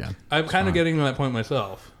 and over again. I'm kind of getting to that point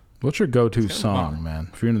myself. What's your go-to song, man?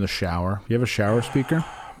 If you're in the shower, you have a shower speaker?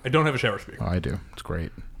 I don't have a shower speaker. Oh, I do. It's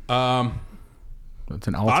great. Um, It's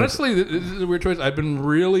an alter. honestly, this is a weird choice. I've been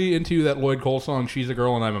really into that Lloyd Cole song, "She's a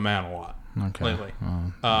Girl and I'm a Man," a lot Okay. lately.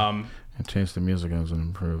 It changed the music hasn't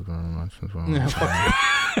improved very much as well.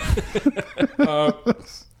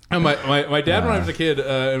 And my dad, when I was a kid,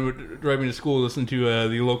 would drive me to school, listen to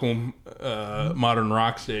the local modern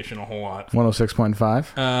rock station a whole lot.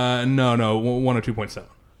 106.5? No, 102.7.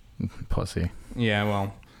 Pussy. Yeah,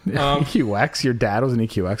 well, EQX? Your dad was an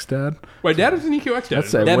EQX dad? my dad was an EQX dad.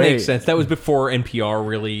 That's a- that Wait. makes sense. That was before NPR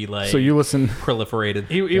really So you listen... proliferated.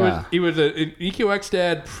 He Yeah. was an EQX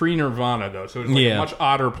dad pre-Nirvana though, so it was like Yeah. a much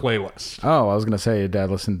odder playlist. Oh, I was going to say your dad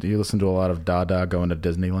you listen to a lot of Dada going to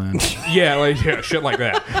Disneyland. Yeah, shit like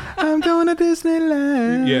that. I'm going to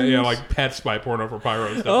Disneyland. Yeah, like Pets by Porno for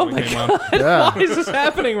Pyro stuff. Oh when my it came God. out. Yeah. Why is this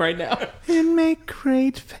happening right now? And make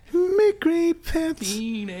great pets.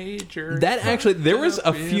 Teenager. That actually, there was a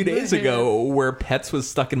up few in days the ago where Pets was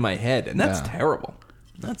stuck in my head, and that's Yeah. terrible.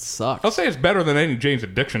 That sucks. I'll say it's better than any Jane's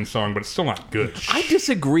Addiction song, but it's still not good. I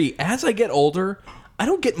disagree. As I get older, I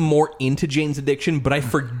don't get more into Jane's Addiction, but I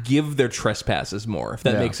forgive their trespasses more, if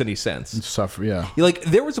that Yeah. makes any sense. Suffer, yeah. Like,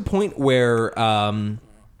 there was a point where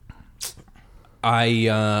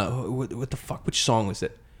what the fuck? Which song was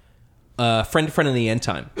it? Friend in the End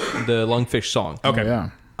Time, the Lungfish song. Okay. Oh, yeah.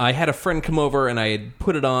 I had a friend come over and I had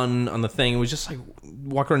put it on the thing. It was just like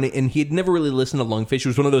walking around, and he had never really listened to Lungfish. It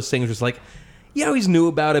was one of those things where it's like, yeah, I always knew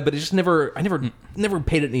about it, but I never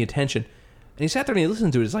paid it any attention. And he sat there and he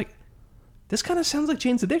listened to it. It's like, this kind of sounds like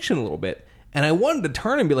Jane's Addiction a little bit. And I wanted to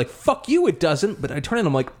turn and be like, fuck you, it doesn't. But I turn and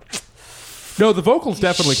I'm like, No, the vocals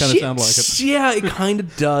definitely kind of shit, sound like it. Yeah, it kind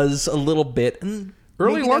of does a little bit. And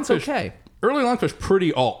Early maybe that's Lungfish. okay. early Longfish was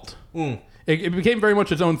pretty alt. It became very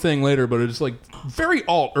much its own thing later, but it's like very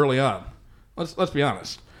alt early on. Let's be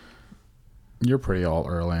honest. You're pretty alt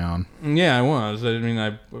early on. Yeah, I was. I mean,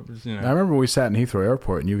 I was, you know. I remember we sat in Heathrow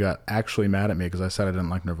Airport and you got actually mad at me because I said I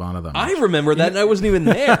didn't like Nirvana that much. I remember that, and I wasn't even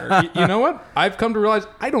there. You know what? I've come to realize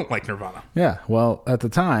I don't like Nirvana. Yeah, well, at the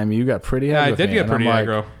time, you got pretty Yeah, aggro. I did get pretty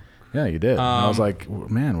aggro. Yeah, you did. And I was like,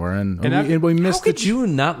 man, we're in... And we How missed could the... you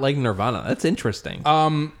not like Nirvana? That's interesting.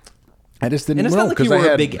 I just didn't and it's know not like you because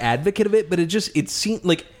were a big advocate of it, but it seemed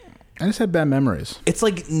like... I just had bad memories. It's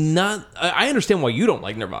like not... I understand why you don't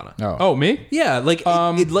like Nirvana. Oh, me? Yeah, like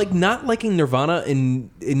it like not liking Nirvana in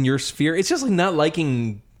your sphere. It's just like not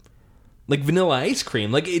liking like Vanilla Ice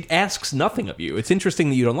Cream. Like it asks nothing of you. It's interesting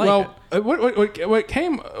that you don't like it.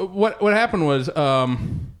 What happened was,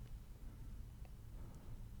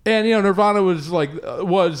 and you know, Nirvana was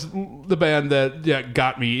the band that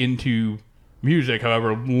got me into music.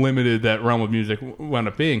 However limited that realm of music wound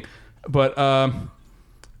up being, but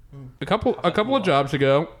a couple of jobs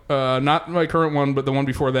ago, not my current one, but the one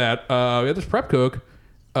before that, we had this prep cook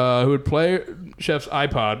who would play Chef's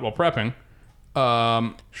iPod while prepping.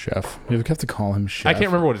 Chef. You have to call him Chef. I can't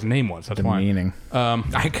remember what his name was. That's Demeaning. why.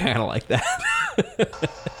 I kind of like that.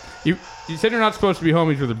 You said you're not supposed to be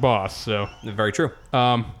homies with your boss, so. Very true.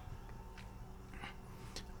 But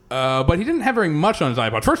he didn't have very much on his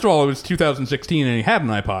iPod. First of all, it was 2016 and he had an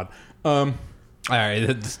iPod. All right,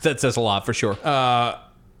 that says a lot for sure.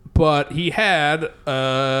 But he had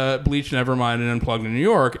Bleach, Nevermind, and Unplugged in New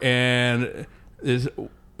York, and his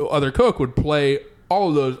other cook would play all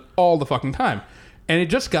of those all the fucking time. And it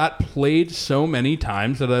just got played so many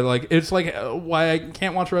times that it's like why I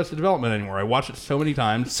can't watch Arrested Development anymore. I watched it so many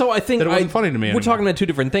times. So I think that it wasn't funny to me anymore. We're talking about two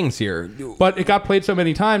different things here. But it got played so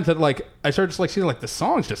many times that I started to seeing the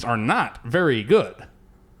songs just are not very good.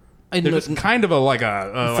 They're just kind of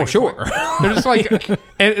for sure. They're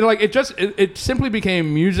just it simply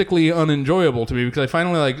became musically unenjoyable to me because I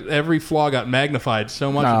finally every flaw got magnified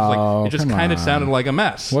so much. Oh, it just kind of sounded like a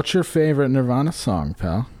mess. What's your favorite Nirvana song,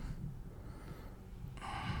 pal?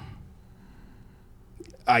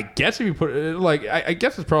 I guess if you put it I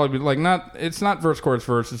guess it's probably it's not verse chorus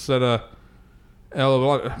verse. It's that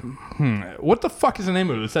what the fuck is the name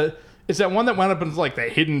of it? It's that one that wound up as the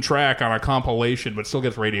hidden track on a compilation, but still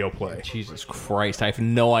gets radio play. Jesus Christ, I have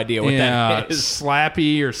no idea what that is.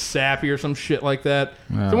 Slappy or Sappy or some shit like that.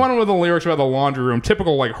 The one with the lyrics about the laundry room,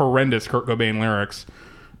 typical horrendous Kurt Cobain lyrics.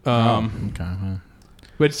 Okay.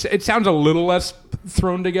 But it sounds a little less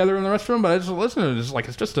thrown together in the rest of them. But I just listen to it,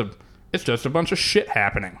 it's just a bunch of shit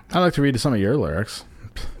happening. I like to read some of your lyrics.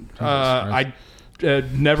 I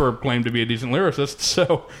never claimed to be a decent lyricist,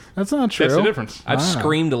 so that's not true. That's the difference. I've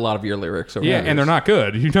screamed a lot of your lyrics over the years. And they're not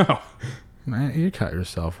good, you know. Man, you cut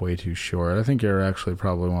yourself way too short. I think you're actually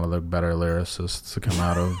probably one of the better lyricists to come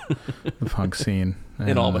out of the punk scene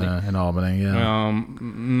in Albany. Yeah.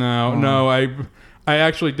 No, I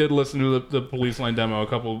actually did listen to the Police Line demo a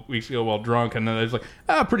couple weeks ago while drunk, and then I was like,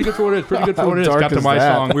 pretty good for what it is, pretty good for what it is. Got to my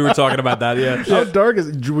song. We were talking about that, yeah. How dark is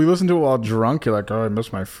it? We listened to it while drunk. You're like, oh, I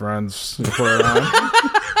miss my friends. You put it on.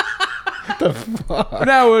 What the fuck?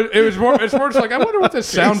 No, it's more just I wonder what this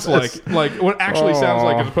sounds like what it actually sounds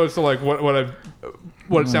like, as opposed to what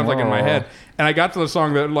it sounds like in my head. And I got to the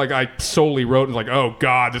song that I solely wrote and oh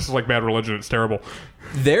god, this is Bad Religion. It's terrible.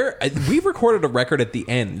 We recorded a record at the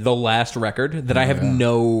end, the last record, that I have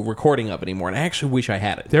no recording of anymore, and I actually wish I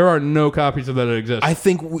had it. There are no copies of that exist. I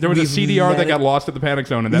think there was a CDR that got lost at the Panic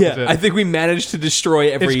Zone, and that was it. I think we managed to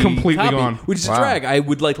destroy every It's completely copy, gone. which is a drag. I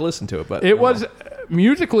would like to listen to it, but it was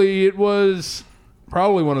musically, it was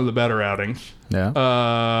probably one of the better outings.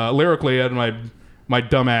 Yeah. Lyrically, I had my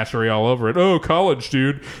dumbassery all over it. Oh, college,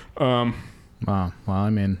 dude. Wow. Well, I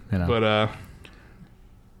mean, you know, but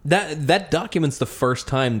that documents the first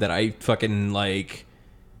time that I fucking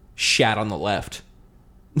shat on the left.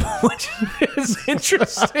 Which is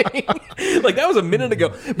interesting. That was a minute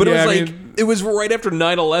ago. But it was it was right after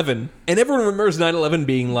 9/11. And everyone remembers 9/11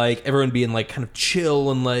 being everyone being kind of chill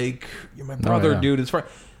and you're my brother, dude. It's fine.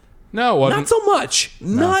 No, it wasn't. Not so much.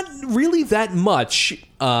 No. Not really that much.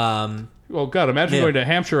 Well, God, imagine going to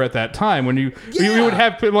Hampshire at that time when you would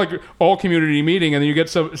have all community meeting, and then you get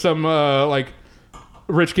some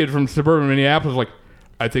rich kid from suburban Minneapolis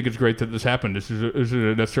I think it's great that this happened. This is a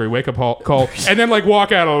necessary wake up call, and then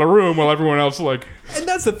walk out of the room while everyone else And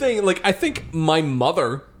that's the thing. I think my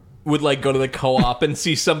mother would go to the co-op and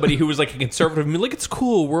see somebody who was a conservative and be it's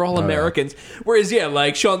cool, we're all Americans. Whereas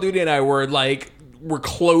Sean Duty and I were we're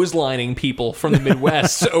clotheslining people from the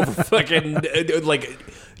Midwest over fucking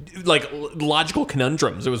logical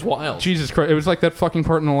conundrums. It was wild. Jesus Christ! It was like that fucking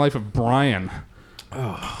part in the life of Brian.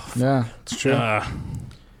 Yeah, it's true. Yeah,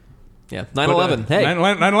 9/11. Hey,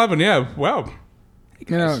 9/11. Yeah. Wow.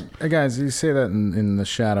 You know, guys, you say that in the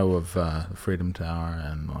shadow of the Freedom Tower,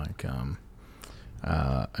 and like,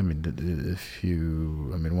 I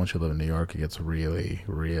mean, once you live in New York, it gets really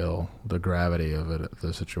real. The gravity of it,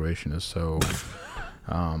 the situation is so.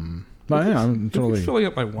 But yeah, I'm totally filling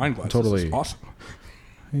up my wine glass. Totally This is awesome.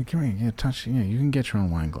 Hey, come here, yeah, touch. Yeah, you can get your own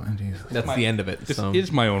wine glass. Jesus. that's the end of it. This So.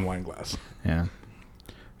 is my own wine glass. Yeah,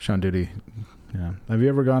 Sean Duty. Yeah, have you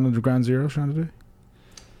ever gone to Ground Zero, Sean Duty?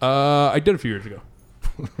 I did a few years ago,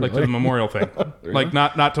 like to the memorial thing. Like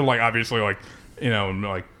not to like obviously like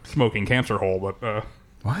like smoking cancer hole, but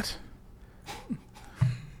What?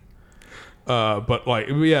 but like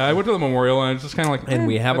yeah, I went to the memorial and it's just kind of like And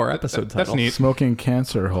we have our episode That's title. neat. Smoking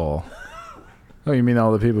cancer hole. Oh, you mean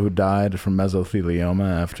all the people who died from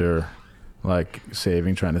mesothelioma after, like,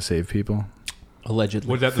 trying to save people? Allegedly.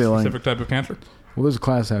 Was that the Feeling- specific type of cancer? Well, there's a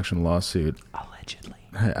class action lawsuit.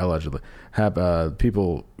 Allegedly.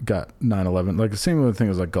 People got 9/11. Like, the same thing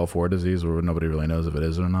as, like, Gulf War disease, where nobody really knows if it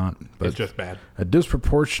is or not. But It's just bad. a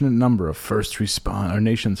disproportionate number of our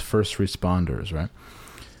nation's first responders, right?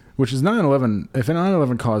 Which is 9/11. If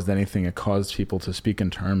 9/11 caused anything, it caused people to speak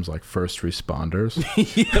in terms like first responders.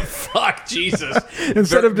 Yeah, fuck Jesus.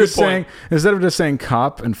 instead of Good just point. saying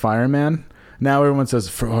cop and fireman, now everyone says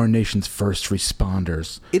for our nation's first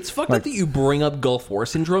responders. It's fucked up that you bring up Gulf War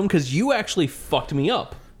syndrome because you actually fucked me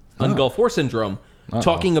up on Gulf War syndrome.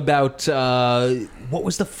 Talking about what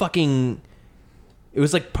was the fucking? It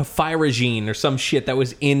was like Pyrogene or some shit that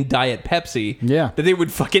was in Diet Pepsi. Yeah. that they would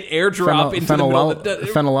fucking airdrop into the middle of the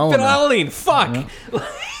phenylalanine. Fuck.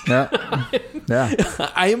 Yeah.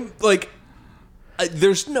 I'm like.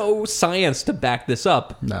 There's no science to back this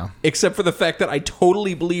up. No. Except for the fact that I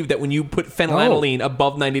totally believe that when you put phenylalanine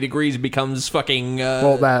above 90 degrees, it becomes fucking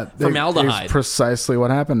formaldehyde. is precisely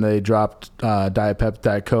what happened. They dropped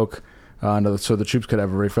Diet Coke so the troops could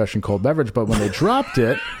have a refreshing cold beverage. But when they dropped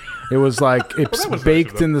it, it was like it's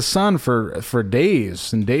baked in the sun for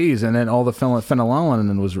days and days, and then all the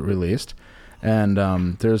phenylalanine was released. And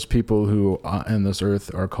there's people who in this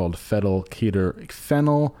earth are called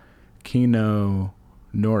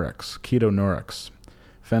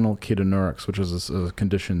phenylketonuria, which is a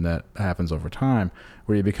condition that happens over time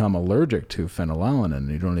where you become allergic to phenylalanine and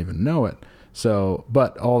you don't even know it. So,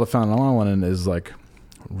 but all the phenylalanine is like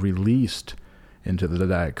released into the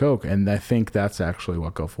Diet Coke, and I think that's actually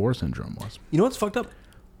what Gulf War syndrome was. You know what's fucked up?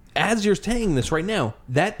 As you're saying this right now,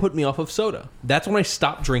 that put me off of soda. That's when I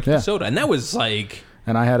stopped drinking soda, and that was like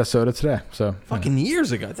And I had a soda today, so fucking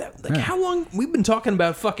years ago. How long we've been talking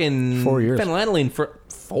about fucking 4 years. phenylalanine for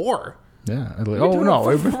 4? yeah. For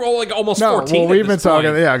like almost 14. Well, we've at been this talking,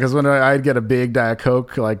 point. yeah, because when I'd get a big Diet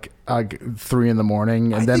Coke like 3 in the morning,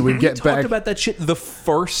 and I then think we'd we get talked back. about that shit the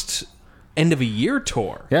first end of a year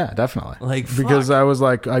tour. Yeah, definitely. Like, because fuck. I was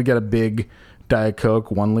like, I'd get a big Diet Coke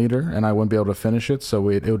 1 liter, and I wouldn't be able to finish it, so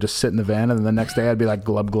it would just sit in the van, and then the next day I'd be like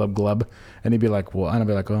glub glub glub, and he'd be like, well, and I'd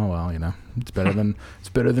be like, oh well, it's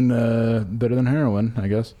better than heroin, I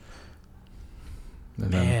guess.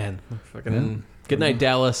 And then, Man, fucking good night,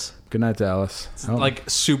 Dallas. good night, Dallas. Oh, Like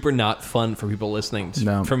super not fun for people listening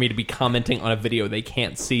No. for me to be commenting on a video they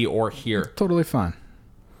can't see or hear. totally fine.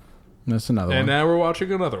 That's another And one. now we're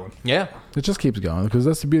watching another one. Yeah. It just keeps going because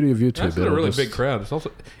that's the beauty of YouTube. That's a It'll really just- big crowd. It's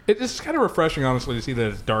also it's kind of refreshing, honestly, to see that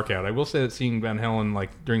it's dark out. I will say that seeing Van Halen like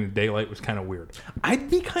during the daylight was kind of weird. I'd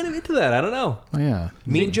be kind of into that. I don't know. Oh, yeah.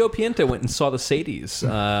 Me and Joe Pienta went and saw the Sadies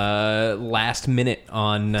last minute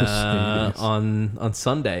on Sadies. on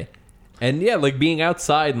Sunday, and yeah, like being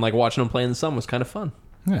outside and like watching them play in the sun was kind of fun.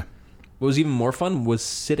 Yeah. What was even more fun was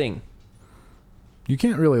sitting. You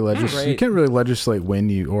can't really legislate. You Right. can't really legislate when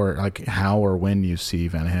you or like how or when you see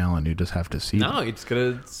Van Halen. You just have to see. No, them. you're just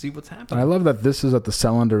gonna see what's And I happening. love that this is at the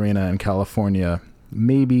Selland Arena in California,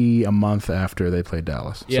 maybe a month after they played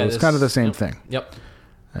Dallas. So it's kind of the same thing. Yep.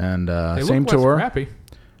 And They same look less tour. crappy.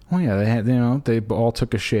 Well, yeah, they had they all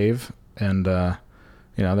took a shave, and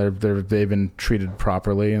they've been treated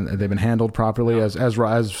properly and they've been handled properly as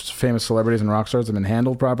famous celebrities and rock stars have been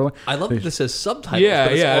handled properly. I love that this says subtitles. Yeah,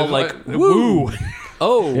 but it's yeah. all it's like woo.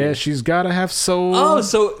 oh, Yeah, she's got to have soul. oh.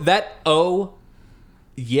 So that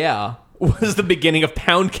yeah was the beginning of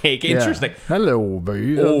Pound Cake. Yeah. Interesting. Hello,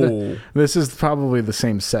 baby. Oh. This is probably the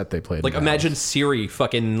same set they played. Like in imagine Dallas. Siri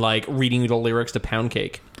fucking like reading you the lyrics to Pound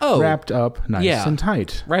Cake. Oh, wrapped up nice Yeah. and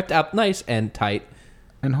tight, wrapped up nice and tight.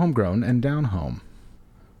 and homegrown and down home.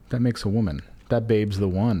 That makes a woman. That babe's the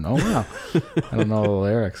one. Oh wow. I don't know the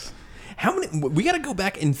lyrics. How many? We got to go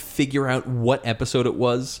back and figure out what episode it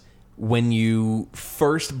was when you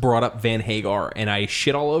first brought up Van Hagar, and I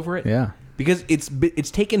shit all over it. Yeah. because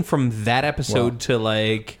it's taken from that episode to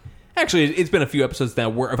like. Actually, it's been a few episodes now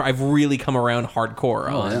where I've really come around hardcore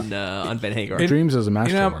on Ben Hagar. Dreams is a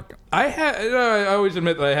masterwork. I always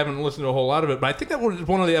admit that I haven't listened to a whole lot of it, but I think that was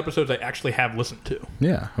one of the episodes I actually have listened to.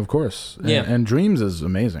 Yeah, of course. Yeah. And Dreams is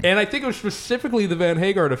amazing. And I think it was specifically the Van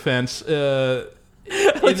Hagar defense.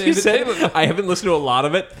 Like you said, I haven't listened to a lot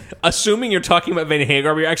of it. Assuming you're talking about Van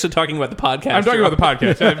Hagar, but you're actually talking about the podcast. I'm talking about the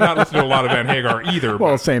podcast. I've not listened to a lot of Van Hagar either.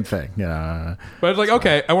 Well, same thing. Yeah. But I was like,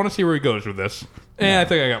 okay, I want to see where he goes with this. And I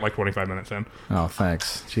think I got like 25 minutes in. Oh,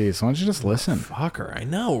 thanks. Jeez, why don't you just listen? Fucker, I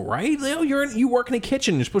know, right? Leo, you work in a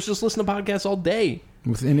kitchen. You're supposed to just listen to podcasts all day.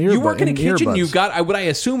 With You work in a kitchen. Earbuds. You've got what I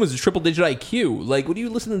assume is a triple-digit IQ. Like, what are you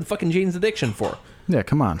listening to fucking Jane's Addiction for? Yeah,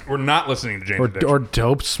 come on. We're not listening to James Or Addiction.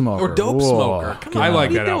 Dope Smoker. Or Dope Whoa. Smoker? Come on, I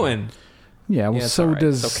like what that are you album. doing? Yeah, well, Yeah, it's so all right.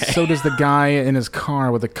 does It's okay. so does the guy in his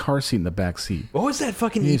car with a car seat in the back seat. What was that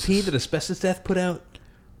fucking Jesus. EP that Asbestos Death put out?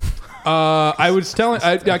 I was telling...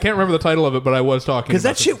 I can't remember the title of it, but I was talking Because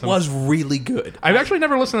about that shit was really good. I've actually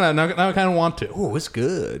never listened to that. Now I kind of want to. Oh, it's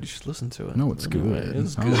good. You should listen to it. No, it's good.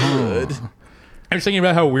 It's Oh. good. I was thinking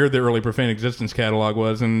about how weird the early Profane Existence catalog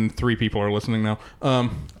was, and 3 people are listening now. I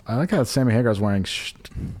like how Sammy Hagar's wearing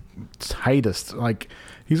tightest, like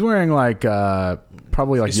he's wearing like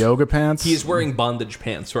probably like yoga pants. He is wearing bondage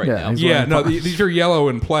pants right Yeah, now. he's- Yeah, no, Fine. these are yellow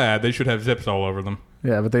and plaid. They should have zips all over them.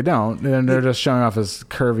 Yeah, but they don't, and they're just showing off his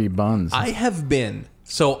curvy buns. I have been.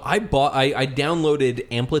 So I downloaded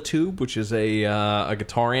Amplitube, which is a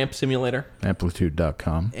guitar amp simulator.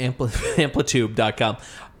 Amplitude.com. Amplitube.com.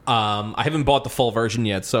 I haven't bought the full version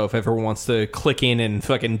yet, so if everyone wants to click in and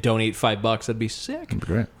fucking donate $5, that'd be sick. That'd be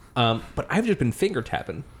great. But I've just been finger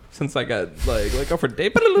tapping since I got like over day.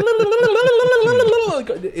 Pretty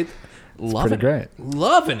great.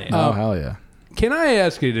 Loving it. Oh hell yeah! Can I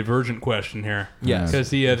ask a divergent question here? Yes. Because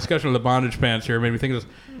the discussion of the bondage pants here made me think of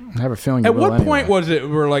this. I have a feeling. At you will what point anyway. was it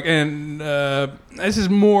we're like, and this is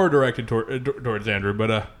more directed towards Andrew,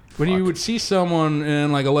 but when you would see someone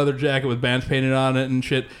in like a leather jacket with bands painted on it and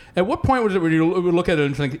shit, at what point was it when you would look at it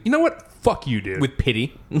and think, you know what, fuck you, dude? With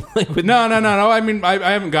pity. Like with no. I mean,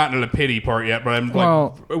 I haven't gotten to the pity part yet, but I'm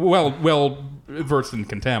like, well versed in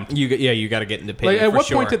contempt. you got to get into pity. Like, at for what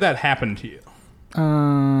sure. point did that happen to you?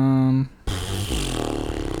 I'm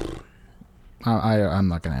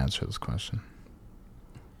not going to answer this question.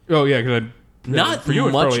 Oh yeah, because Not for you,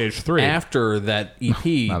 it's much probably age 3. after that EP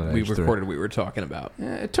Not at we age 3. recorded. We were talking about.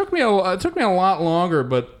 It took me a lot longer,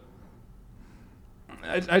 but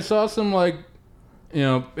I saw some like, you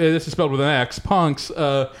know, this is spelled with an X, punks in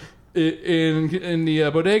the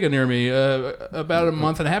bodega near me about a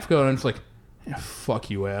month and a half ago, and it's like, yeah, fuck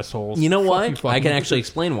you assholes. You know Fuck why? you fucking I can actually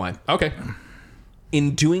explain why. Okay.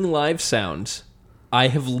 In doing live sound, I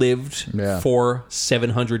have lived Yeah. for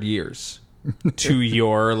 700 years to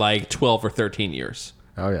your like 12 or 13 years.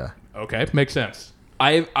 Oh yeah. Okay, makes sense.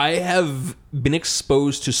 I have been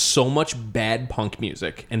exposed to so much bad punk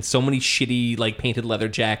music and so many shitty like painted leather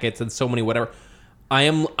jackets and so many whatever.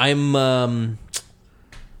 I'm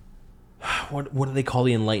what do they call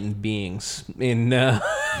the enlightened beings in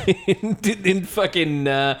in fucking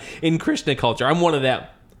in Krishna culture? I'm one of them.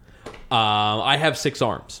 I have 6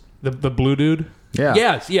 arms. The blue dude. Yeah.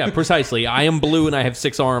 Yes, yeah, precisely. I am blue and I have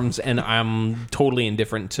 6 arms, and I'm totally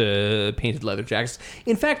indifferent to painted leather jackets.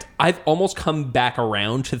 In fact, I've almost come back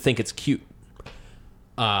around to think it's cute.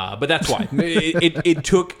 But that's why. It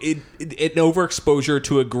took an overexposure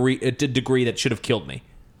to a degree that should have killed me.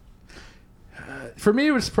 For me,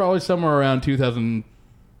 it was probably somewhere around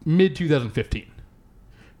mid 2015.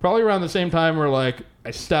 Probably around the same time where like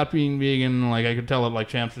I stopped being vegan. Like I could tell that like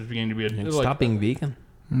Champs was beginning to be Stop being vegan.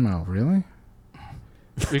 No, really?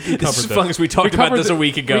 We This is fun because we talked about this a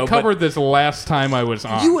week ago. We covered this last time I was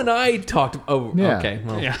on. You and I talked. Oh, Yeah. okay.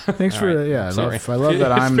 Well, yeah. Thanks for I Sorry. love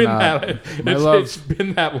that I'm not. It's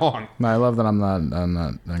been that long. I love that I'm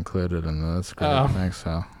not included in this. That's great. Thanks,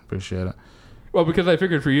 Sal. Appreciate it. Well, because I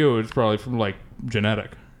figured for you, it's probably from like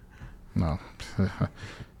genetic. No,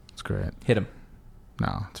 it's great. hit him.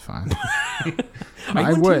 No, it's fine. Are you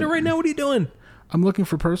I on would. Tinder right now? What are you doing? I'm looking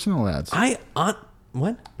for personal ads.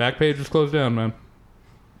 What? Back page is closed down, man.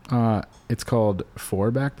 It's called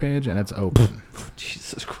For Backpage, and it's open.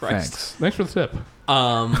 Jesus Christ. Thanks. Thanks for the tip.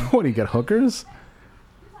 What do you get, hookers?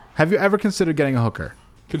 Have you ever considered getting a hooker?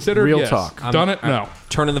 Consider Real yes. talk. Done it? No.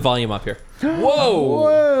 Turning the volume up here. Whoa!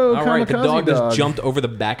 Whoa, All right, the kamikaze dog dog. just jumped over the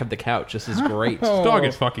back of the couch. This is great. This dog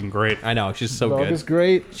is fucking great. I know, she's so Dog good. is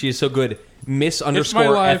great. She is so good. Miss It's underscore my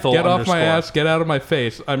life. Ethel Get off underscore. my ass. Get out of my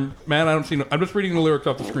face. I'm just reading the lyrics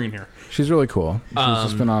off the screen here. She's really cool. She's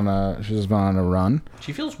just been on a run.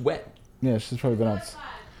 She feels wet. Yeah, she's probably been on.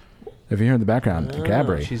 If you hear in the background,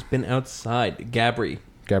 Gabri. She's been outside. Gabri.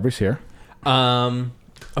 Gabri's here.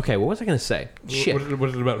 Okay, what was I going to say? Shit.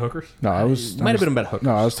 Was it about hookers? No, I was. Might have been about hookers.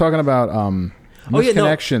 No, I was talking about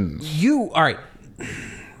misconnections. All right.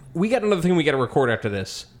 We got another thing we got to record after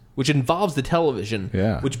this, which involves the television.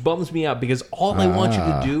 Yeah. Which bums me out because all I want you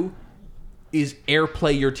to do is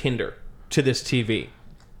airplay your Tinder to this TV.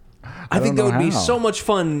 I think that don't would know be how. so much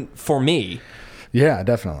fun for me. Yeah,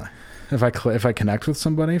 definitely. If I connect with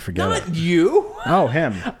somebody, forget it. Not you. Oh,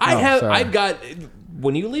 him. I've got.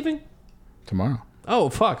 When are you leaving? Tomorrow. Oh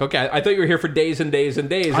fuck! Okay, I thought you were here for days and days and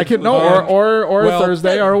days. I could or well,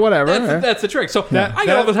 Thursday or whatever. That's the trick. So I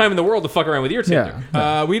got all the time in the world to fuck around with your Tinder.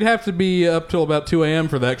 Yeah. We'd have to be up till about 2 a.m.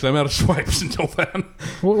 for that because I'm out of swipes until then.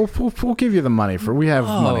 We'll give you the money for. We have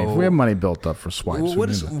money. We have money built up for swipes. Well,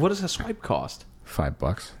 what does a swipe cost?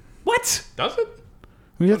 $5? What? Does it?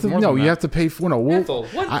 You have to, more no, than you that. have to pay for. No, we'll, Ethel,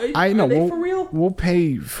 what? I know. Are they We'll, for real? We'll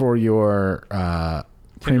pay for your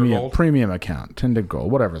Gold? premium account, Tinder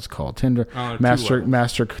Gold, whatever it's called, Tinder Oh, Tinder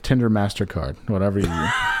Mastercard, whatever you,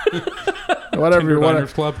 whatever Tinder whatever,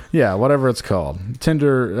 Diners Club? yeah, whatever it's called,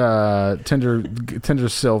 Tinder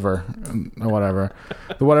Silver,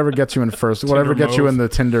 whatever gets you in first, whatever gets you Mauve. in the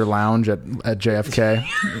Tinder lounge at JFK,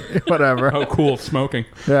 whatever. Oh, cool. Smoking.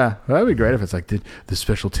 Yeah, that'd be great if it's like the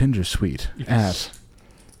special Tinder suite at,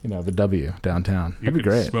 the W downtown. You That'd be could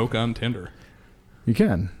great. smoke on Tinder. You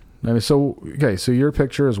can. I mean, so your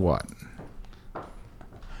picture is what?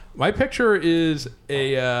 My picture is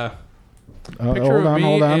a picture Hold of on, me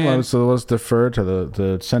hold on. and- Let's defer to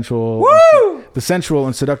the sensual, the sensual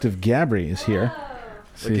and seductive Gabri is here.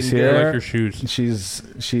 She's Looking good. I here. like your shoes.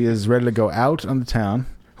 She is ready to go out on the town.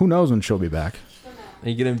 Who knows when she'll be back? Are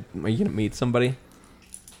you gonna meet somebody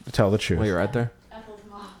Tell the truth. while you're out there?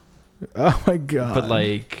 Oh my god! But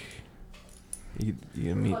like, you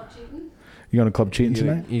gonna meet? You going to club cheating You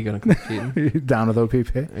tonight? gonna come cheating? You down with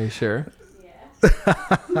OPP? Are you sure?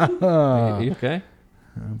 Oh, You okay?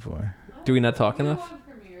 boy! Do we not talk enough?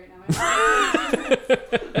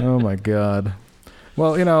 Oh my god!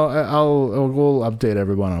 Well, we'll update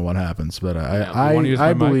everyone on what happens, but you wanna use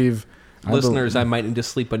I my mic? believe Listeners, I might need to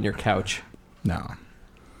sleep on your couch. No,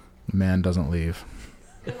 man doesn't leave.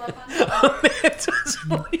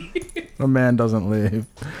 A man doesn't leave.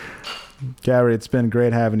 Gary, it's been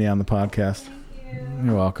great having you on the podcast.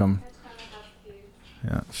 You're welcome.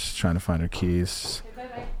 Yeah, she's trying to find her keys.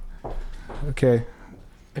 Okay.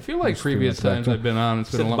 I feel like Just give previous it back times to- I've been on,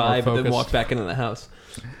 it's been Said a lot bye, more but then focused. walk back into the house.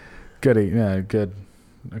 Goody. Yeah, good.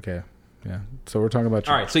 Okay. Yeah. So we're talking about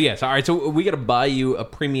All right, so yes, all right, so we got to buy you a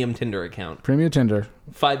premium Tinder account. Premium Tinder.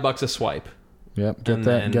 $5 a swipe. Yep. Get And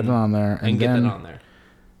that. then- Get it on there, And get then, that on there.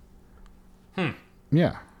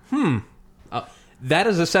 Yeah. That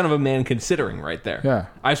is the sound of a man considering right there. Yeah.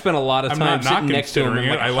 I've spent a lot of I'm time not sitting next to him considering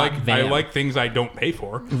in it. like a I hot like van. things I don't pay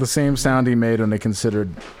for. The same sound he made when they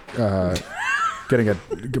considered getting a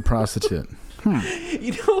prostitute.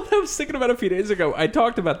 You know what I was thinking about a few days ago? I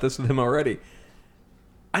talked about this with him already.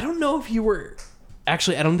 I don't know if you were...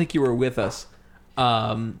 Actually, I don't think you were with us.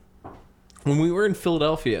 When we were in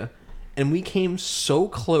Philadelphia, and we came so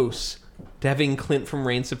close to having Clint from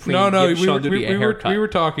Reign Supreme give Sean Duty a haircut. we were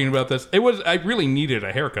talking about this. I really needed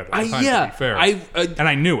a haircut at the time, yeah, to be fair. and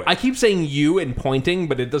I knew it. I keep saying you and pointing,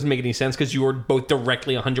 but it doesn't make any sense because you were both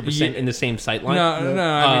directly 100% in the same sight line. no,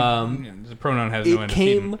 I mean, the pronoun has no It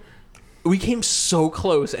came... We came so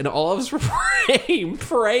close, and all of us were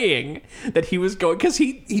praying that he was going, because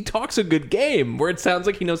he talks a good game where it sounds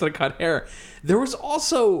like he knows how to cut hair. There was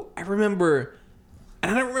also, I remember,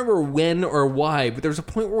 and I don't remember when or why, but there was a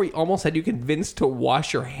point where we almost had you convinced to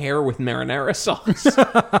wash your hair with marinara sauce.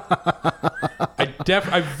 I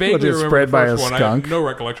vaguely Was it remember sprayed the by first a one. I skunk? have no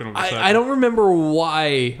recollection of the second. I don't remember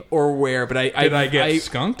why or where, but Did I get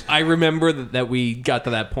skunked? I remember that we got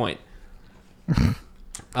to that point.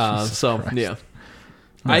 Yeah.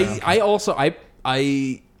 I also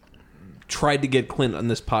tried to get Clint on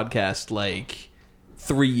this podcast like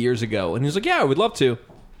 3 years ago, and he was like, "Yeah, I would love to."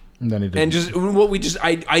 And then he did.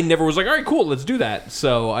 And I never was like, "All right, cool, let's do that."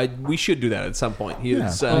 So we should do that at some point. He yeah.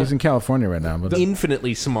 is He's in California right now. But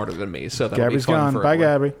infinitely smarter than me, so that'll Gabby's be fun gone. for Bye,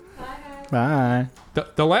 everyone. Gabby. Bye.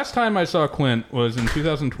 The last time I saw Clint was in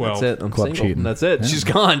 2012. That's it. I'm Club single. cheating. That's it. Yeah. She's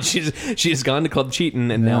gone. She's gone to club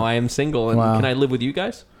cheating, and now I am single. And Wow. can I live with you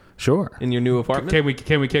guys Sure. in your new apartment?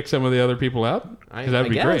 Can we kick some of the other people out? Because that would I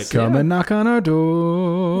be guess. great. Come and knock on our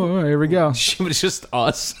door. Here we go. It's just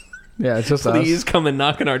us. Yeah, it's just Please us. come and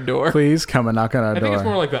knock on our door. Please come and knock on our I door. think it's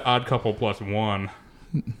more like the Odd Couple plus one.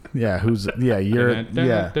 Yeah, you're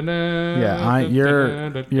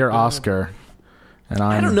Oscar, And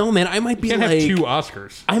I don't know, man. I might be You can't like have two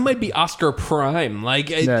Oscars. I might be Oscar Prime. Like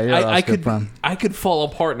Yeah, you're I Oscar could Prime. I could fall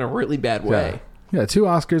apart in a really bad way. Yeah, 2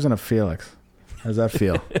 Oscars and a Felix. How does that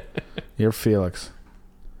feel? You're Felix.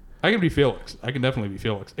 I can be Felix. I can definitely be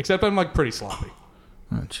Felix. Except I'm like pretty sloppy.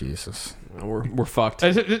 Oh, Jesus. We're fucked.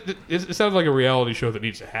 It sounds like a reality show that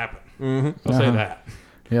needs to happen. Mm-hmm. I'll say that.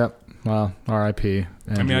 Yep. Well, R.I.P.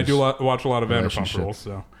 I mean, I do watch a lot of Vanderpump relationship. Rules,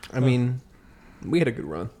 so. I mean, we had a good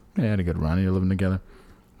run. Yeah, had a good run. You're living together.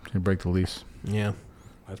 You break the lease. Yeah.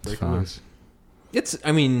 Let's break fine. the loose. It's.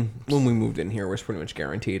 I mean, when we moved in here, it was pretty much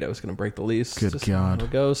guaranteed I was going to break the lease. Good Just God. how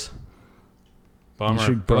it goes. Bummer. You,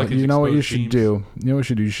 should, I like these you know what you exposed should teams. do? You know what you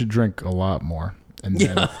should do? You should drink a lot more. And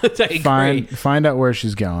then Yeah, I agree. find out where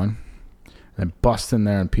she's going. And bust in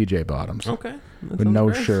there in PJ bottoms. Okay. That With sounds no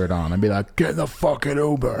great. shirt on. And be like, get in the fucking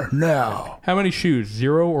Uber now. How many shoes?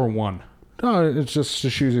 0 or 1? No, it's just the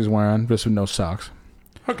shoes he's wearing, just with no socks.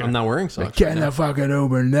 Okay. I'm not wearing socks. Get right in now. the fucking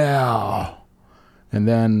Uber now. And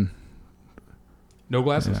then, No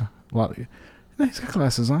glasses? no, he's got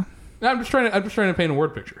glasses on. No, I'm just trying to paint a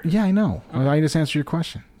word picture. Yeah, I know. I just answered your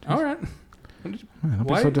question. All right. Man, don't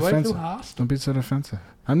Why be so so defensive. hostile? Don't be so defensive.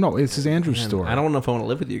 I know this is Andrew's Man, story. I don't know if I want to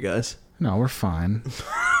live with you guys. No, we're fine.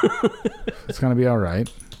 It's gonna be all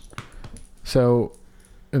right. So,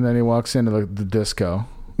 and then he walks into the disco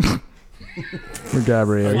where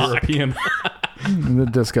Gabri is. European. The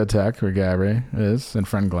discotheque where Gabri is, and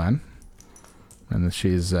friend Glenn. And then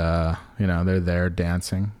she's, they're there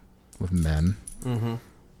dancing with men. Mm-hmm.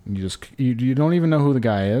 You don't even know who the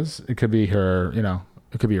guy is. It could be her,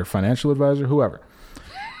 it could be your financial advisor, whoever.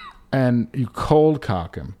 And you cold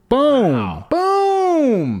cock him. Boom!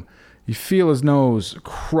 Boom! You feel his nose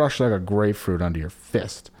crush like a grapefruit under your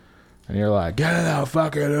fist. And you're like, get in the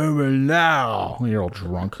fucking Uber now! And you're all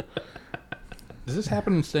drunk. Does this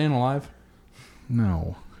happen in Staying Alive?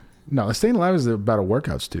 No, Staying Alive is about a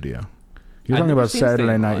workout studio. You're I've talking never about seen Saturday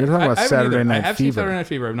Staying Night. Alive. You're talking about I haven't Saturday either. Night I have seen Fever. Saturday Night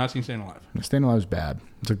Fever. I've not seen Staying Alive. Staying Alive is bad.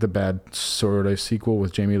 It's like the bad sort of sequel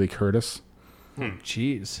with Jamie Lee Curtis.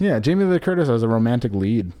 Jeez. Yeah, Jamie Lee Curtis has a romantic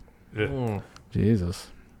lead. Ugh. Jesus.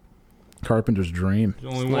 Carpenter's Dream.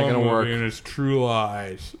 There's only not one gonna movie, work. and it's True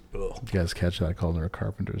Lies. Ugh. You guys catch that? I called her a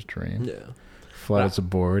Carpenter's Dream. Yeah. Flat as a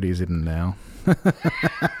board, easy to nail.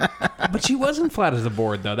 But she wasn't flat as a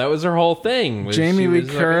board, though. That was her whole thing. was Jamie she Lee was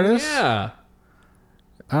fucking- Curtis? Yeah.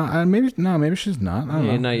 Maybe she's not. I don't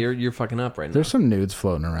Yeah, know. no, you're fucking up right now. There's some nudes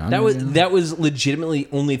floating around. That was legitimately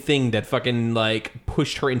only thing that fucking like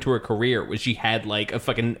pushed her into her career was she had like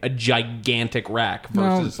a gigantic rack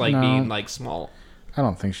versus No. being like small. I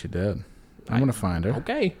don't think she did. I'm gonna find her.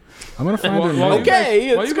 Okay. I'm gonna find her. While Okay, you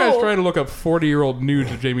guys, while it's you guys cool. try to look up 40-year-old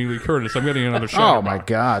nudes of Jamie Lee Curtis, I'm getting another shot. Oh my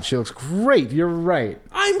God, she looks great. You're right.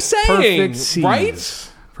 I'm saying Perfect C's.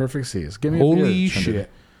 right. Perfect C's. Give me a Holy beer, shit.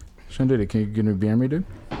 Shandudi, can you give me a beer, me, dude?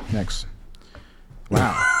 Next.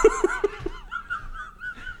 Wow.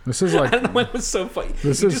 This is I like, don't know why it was so funny.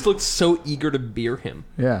 This You is- just looked so eager to beer him.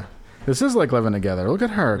 yeah. This is like living together. Look at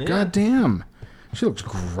her. God damn. She looks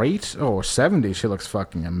great. Oh, 70. She looks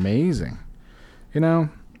fucking amazing. Women.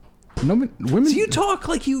 So you talk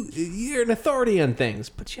like you're an authority on things,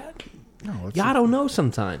 but you don't know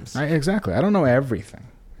sometimes. Exactly. I don't know everything.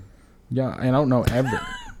 Yeah, I don't know everything.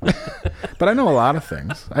 But I know a lot of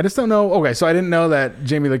things. I just don't know. Okay, so I didn't know that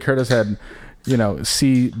Jamie Lee Curtis had,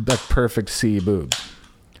 perfect C boobs.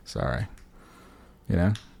 Sorry.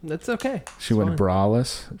 That's okay. She went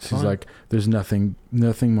braless. She's like, there's nothing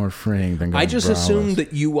more freeing than going I just braless. assumed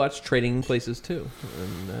that you watched Trading Places too.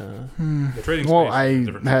 And, The Trading Well, Space I is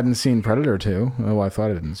different. hadn't seen Predator 2. Well, I thought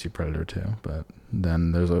I didn't see Predator 2, but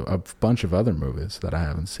then there's a bunch of other movies that I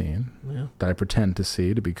haven't seen that I pretend to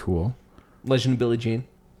see to be cool. Legend of Billie Jean.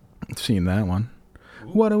 I've seen that one.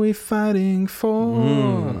 What are we fighting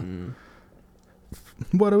for?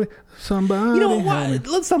 What are we? Somebody. You know help me. what?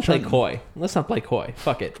 Let's not play coy. Let's not play coy.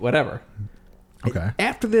 Fuck it. Whatever. Okay.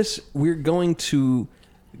 After this, we're going to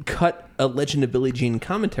cut a Legend of Billie Jean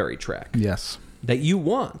commentary track Yes. that you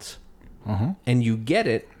want, and you get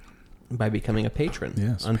it by becoming a patron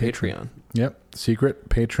Yes, on patron. Patreon. Yep. Secret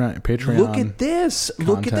Patreon. Look at this.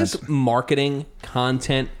 Look at this content. marketing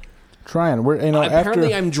content. Trying. We're Apparently,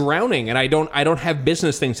 after. I'm drowning, and I don't have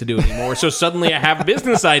business things to do anymore. So suddenly, I have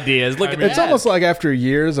business ideas. Look at It's that. almost like after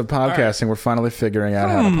years of podcasting, we're finally figuring out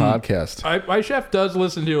how to podcast. My chef does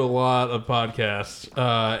listen to a lot of podcasts,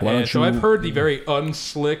 don't and so you- I've heard the very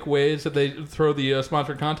unslick ways that they throw the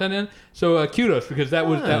sponsored content in. So kudos, because that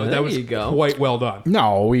was there that was you go. quite well done.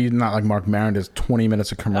 No, we not like Mark Maron does 20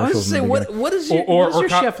 minutes of I was commercials. going to say, in the what beginning. does your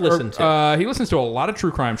chef listen to? He listens to a lot of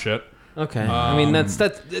true crime shit. Okay. I mean,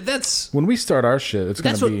 that's When we start our shit, it's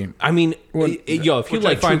going that's to what be I mean. If you which I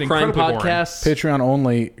like find true crime incredibly boring. podcasts, Patreon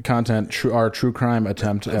only content. Our true crime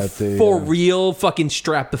attempt at the for real, fucking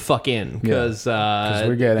strap the fuck in because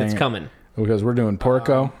we're getting it's coming. because we're doing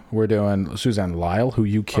Porco. We're doing Suzanne Lyle, who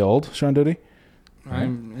you killed, Sean Duty.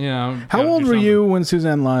 How old were you when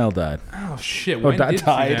Suzanne Lyle died? Oh shit! When that did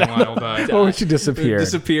died. Suzanne Lyle die? Oh, she disappeared.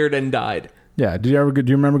 Disappeared and died. Yeah. Do you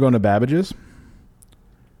remember going to Babbage's?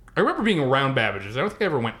 I remember being around Babbage's. I don't think I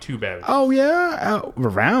ever went to Babbage's. Oh yeah,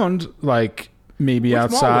 around like maybe Which mall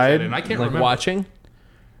was that outside. in? I can't Like remember. watching.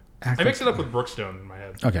 I mixed it up with Brookstone in my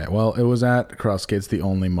head. Okay, well, it was at Crossgates, the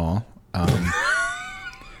only mall. And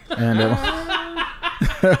Isn't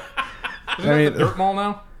that the Dirt Mall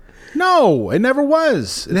now? no, it never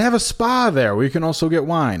was. They have a spa there where you can also get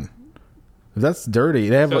wine. If that's dirty.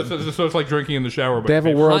 They have So it's like drinking in the shower. But they have a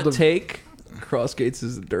maybe. world Hot of take. Crossgates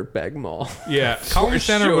is a dirtbag mall. Yeah, Colony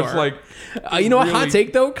Center was sure. like. You know what? really- Hot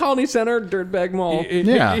take though. Colony Center, dirtbag mall.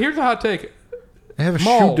 Yeah. Here's a hot take. they have a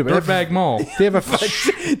Mall, shoe Dirtbag Mall. They have a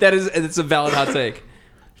It's a valid hot take.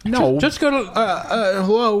 no. Just go to.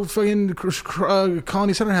 Hello, fucking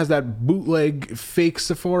Colony Center has that bootleg fake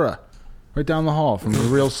Sephora right down the hall from the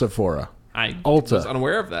real Sephora. I Ulta. was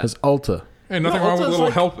unaware of that. It's Ulta. Hey, nothing wrong with a Ulta's little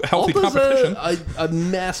like- healthy Ulta's competition. A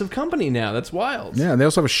massive company now. That's wild. Yeah, and they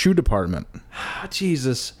also have a shoe department. Ah,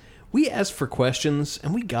 Jesus. We asked for questions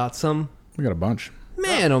and we got some. We got a bunch.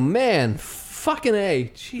 Man, oh man. Fucking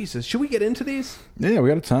A. Jesus. Should we get into these? Yeah, we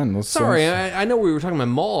got a ton. Let's Sorry, I know we were talking about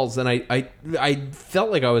malls and I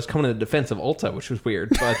felt like I was coming to the defense of Ulta, which was weird.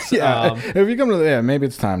 But yeah. If you come to maybe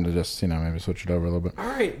it's time to just maybe switch it over a little bit. all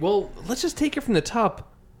right, well, let's just take it from the top.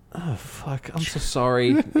 Oh, fuck. I'm so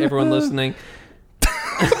sorry, everyone listening.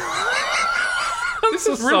 This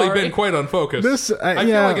has really sorry. been quite unfocused. This, I feel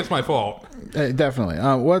yeah. like it's my fault. Definitely.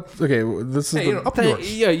 What? Okay, this is Hey, up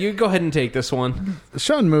yours. Yeah, you go ahead and take this one.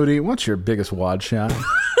 Sean Moody. What's your biggest wad shot?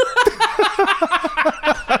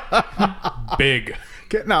 Big.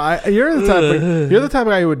 You're the type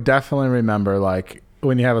of guy who would definitely remember like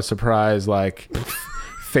when you have a surprise like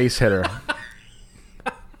face hitter.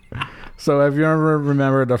 So have you ever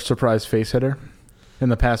remembered a surprise face hitter in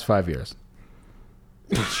the past 5 years?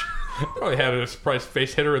 Probably had a surprise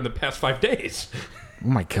face hitter in the past 5 days. Oh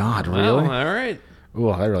my God! Wow, Really? all right.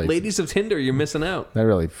 Well, that really Ladies of Tinder, you're missing out. that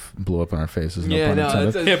really blew up in our faces. No Yeah, pun no, intended.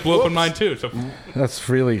 it's- Yeah, it blew up in Whoops. mine too. So That's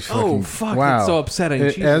really fucking. Oh, fuck, Wow. that's so upsetting.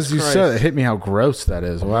 Jesus As you Christ. said, it hit me how gross that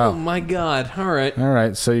is. Oh Wow. my God! All right. All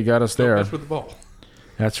right, so you got us don't there. mess with the ball.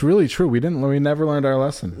 That's really true. We never learned our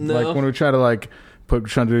lesson. No. Like when we try to like put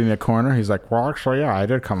Sean Duty in a corner, he's like, "Well, actually, yeah, I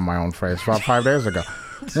did come in my own face about 5 days ago,"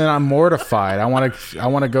 and I'm mortified. I want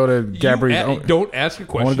to go to Gabri's. Don't ask a I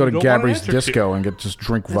question. want to go to you don't want an Gabri's answer disco and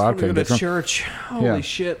drink vodka. Go And to get drunk. church. Holy Yeah.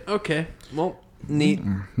 shit. Okay. Well, neat.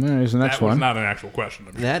 Yeah, here's the To. next That was one. not an actual question.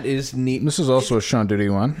 That is neat. This is also a Sean Duty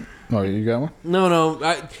one. Oh, you got one? No.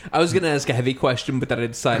 I was going to ask a heavy question, but then I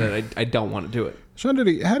decided I don't want to do it. Sean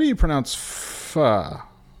Duty, how do you pronounce pho?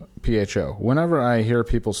 P-H-O. Whenever I hear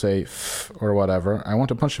people say f or whatever, I want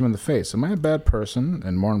to punch them in the face. Am I a bad person?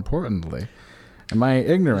 And more importantly, am I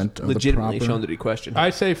ignorant of Legitimately, the Sean proper... Duty question.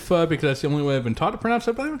 I say "fuh" because that's the only way I've been taught to pronounce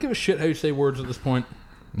it, but I don't give a shit how you say words at this point.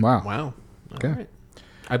 Wow. Wow. Okay. All right.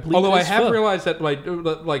 I believe Although it I is have fun. realized that, like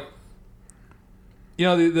you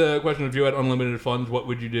know, the question if you had unlimited funds, what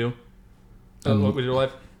would you do? What was your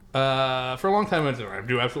life? For a long time, I said I'd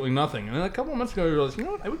do absolutely nothing, and then a couple of months ago, I realized, you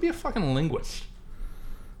know what? I would be a fucking linguist.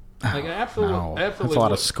 Like, I absolutely, No, I absolutely that's a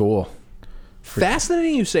lot would. of school.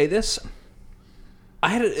 Fascinating you say this. I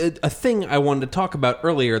had a thing I wanted to talk about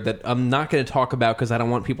earlier that I'm not going to talk about because I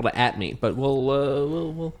don't want people to at me. But we'll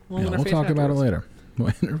Yeah, we'll interface talk about it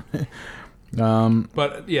afterwards. later.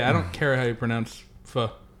 But yeah, I don't care how you pronounce "fuh."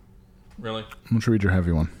 Really, Why don't you read your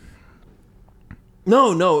heavy one?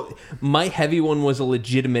 No. My heavy one was a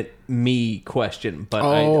legitimate me question, but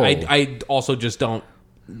Oh. I also just don't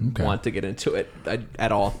Okay. want to get into it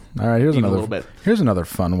at all. All right, here's Even a another. little bit. Here's another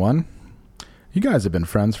fun one. You guys have been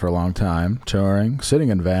friends for a long time, touring, sitting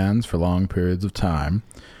in vans for long periods of time,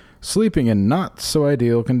 sleeping in not so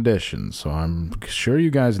ideal conditions. So I'm sure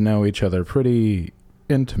you guys know each other pretty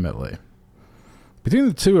intimately. Between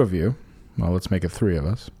the two of you, well, let's make it three of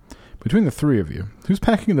us. Between the three of you, who's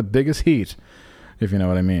packing the biggest heat, if you know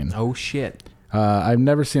what I mean? Oh shit! I've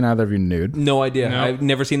never seen either of you nude. No idea. No. I've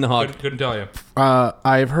never seen the hog. couldn't tell you.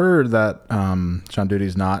 I've heard that Sean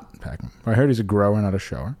Duty's not packing. I heard he's a grower, not a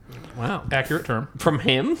shower. Wow. Accurate term. From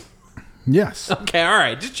him? Yes. Okay, all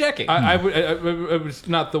right. Just checking. I was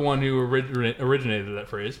not the one who originated that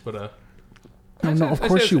phrase, but No, of I'd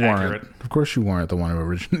course say you it's weren't. accurate. Of course you weren't the one who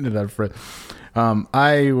originated that phrase.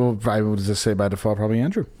 I will just say by default probably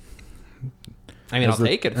Andrew. I mean, I'll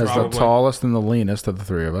take it. As probably. the tallest and the leanest of the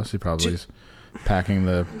three of us, he probably is packing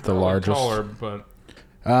the largest. Taller, but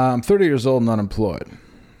I'm 30 years old and unemployed.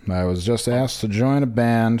 I was just asked to join a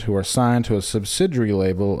band who are signed to a subsidiary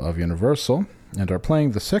label of Universal and are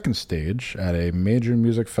playing the second stage at a major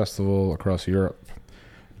music festival across Europe.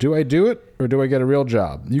 Do I do it, or do I get a real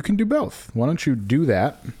job? You can do both. Why don't you do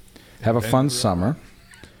that, have a fun summer.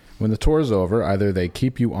 When the tour's over, either they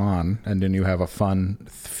keep you on, and then you have a fun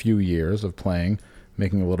few years of playing,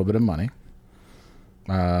 making a little bit of money.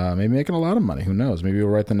 Maybe making a lot of money. Who knows? Maybe you'll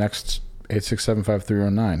write the next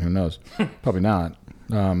 8675309. Who knows? Probably not.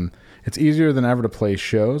 It's easier than ever to play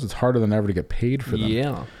shows. It's harder than ever to get paid for them.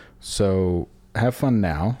 Yeah. So have fun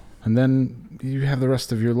now, and then you have the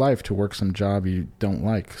rest of your life to work some job you don't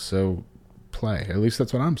like. So play. At least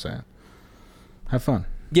that's what I'm saying. Have fun.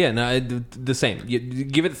 Yeah, no, the same. You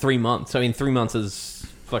give it 3 months. I mean, 3 months is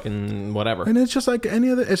fucking whatever. And it's just like any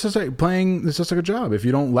other. It's just like playing. It's just like a job. If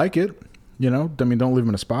you don't like it, I mean, don't leave them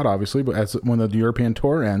in a spot, obviously. But when the European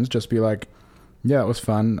tour ends, just be like, yeah, it was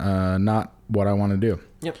fun. Not what I want to do.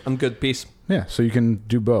 Yep, I'm good. Peace. Yeah, so you can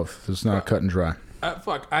do both. It's not cut and dry.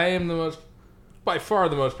 I am by far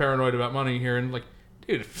the most paranoid about money here. And like,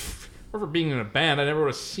 dude, for being in a band, I never would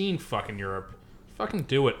have seen fucking Europe. Fucking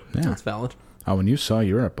do it. Yeah. That's valid. Oh, and you saw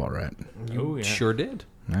Europe, all right. Oh, yeah. Sure did.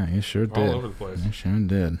 Yeah, you sure did. All over the place. You sure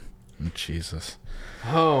did. Jesus.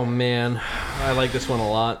 Oh, man. I like this one a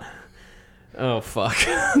lot. Oh, fuck.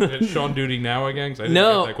 Is Sean Duty now again? 'Cause I didn't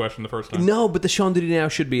No. get that question the first time. No, but the Sean Duty now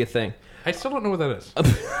should be a thing. I still don't know what that is.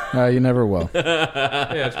 You never will.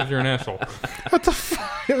 Yeah, it's because you're an asshole. What the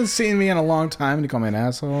fuck? You haven't seen me in a long time and you call me an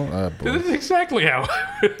asshole? Boy. This is exactly how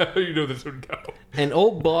you know this would go. An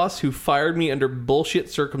old boss who fired me under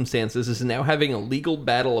bullshit circumstances is now having a legal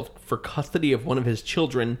battle for custody of one of his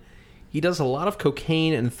children. He does a lot of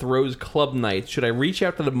cocaine and throws club nights. Should I reach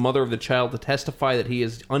out to the mother of the child to testify that he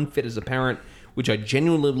is unfit as a parent, which I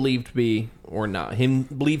genuinely believe to be, or not?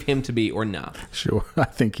 Believe him to be, or not? Sure, I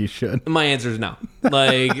think you should. My answer is no.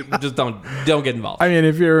 Like, just don't get involved. I mean,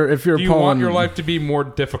 if you're Do you pulling want your life to be more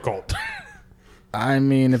difficult? I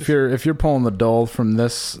mean, if you're pulling the dole from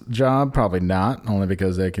this job, probably not. Only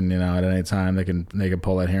because they can, at any time they can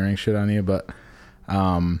pull that hearing shit on you. But,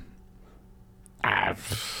 I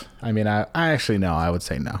actually no. I would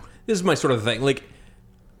say no. This is my sort of thing. Like,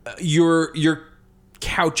 you're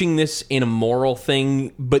couching this in a moral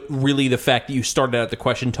thing, but really the fact that you started out the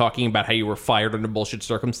question talking about how you were fired under bullshit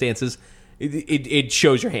circumstances, it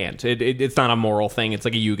shows your hand. It's not a moral thing. It's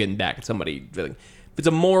like you getting back at somebody. If it's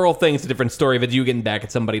a moral thing, it's a different story. If it's you getting back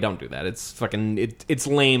at somebody, don't do that. It's fucking it's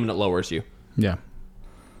lame and it lowers you. Yeah.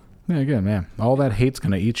 Yeah, again, man. All that hate's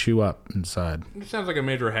gonna eat you up inside. It sounds like a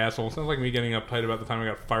major hassle. It sounds like me getting uptight about the time I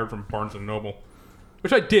got fired from Barnes & Noble.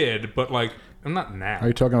 Which I did, but, like, I'm not now. Are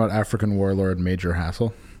you talking about African warlord Major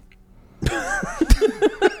Hassel?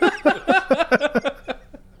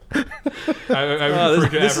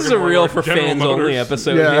 This is a real for fans only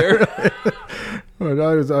episode here.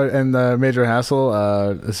 And Major Hassel,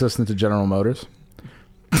 assistant to General Motors.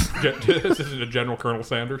 This isn't a General Colonel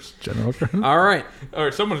Sanders. General Colonel. All right. All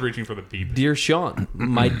right, someone's reaching for the beep. Dear Sean,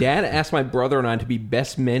 my dad asked my brother and I to be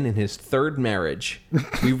best men in his third marriage.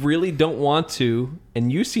 We really don't want to,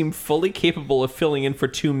 and you seem fully capable of filling in for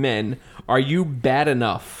two men. Are you bad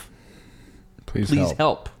enough? Please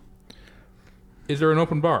help. Is there an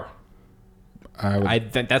open bar? I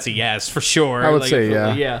think that's a yes for sure. I would say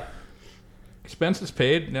yeah. Expenses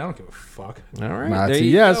paid? No, I don't give a fuck. All right, That's there a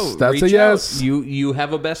you yes. go. That's a Reach yes. out. You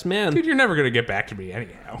have a best man. Dude, you're never going to get back to me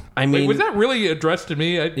anyhow. I mean- was that really addressed to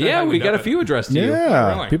me? Yeah, we got a few addressed to you.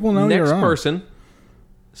 Yeah, Really? people know Next you're on. person,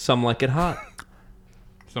 some like it hot.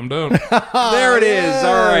 Some don't. There it is.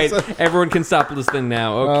 All right, everyone can stop listening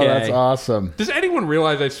now. Oh, Okay. that's awesome. Does anyone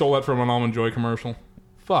realize I stole that from an Almond Joy commercial?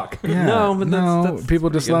 Fuck. Yeah. No, but that's people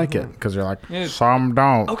pretty just good. like it because they're like, Yeah. some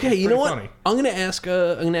don't. Okay, you know what? funny. I'm gonna ask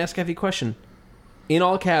a heavy question. In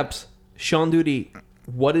all caps, Sean Duty,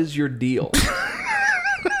 what is your deal?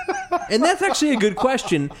 And that's actually a good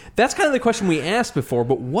question. That's kind of the question we asked before,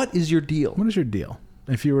 but what is your deal? What is your deal?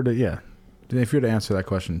 If you were to answer that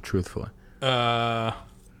question truthfully.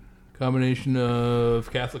 Combination of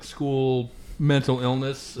Catholic school, mental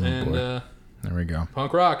illness, and boy. There we go.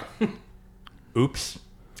 punk rock. Oops.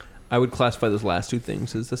 I would classify those last two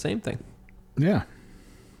things as the same thing. Yeah.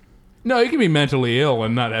 No, you can be mentally ill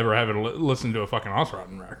and not ever having listened to a fucking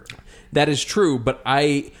Osrotten record. That is true, but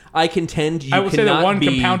I contend you I would say that cannot one be,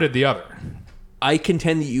 compounded the other. I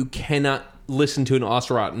contend that you cannot listen to an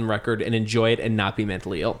Osrotten record and enjoy it and not be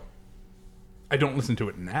mentally ill. I don't listen to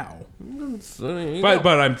it now. You But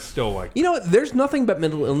I'm still like, know what? There's nothing but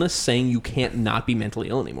mental illness saying you can't not be mentally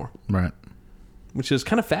ill anymore. Right. Which is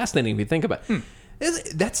kind of fascinating if you think about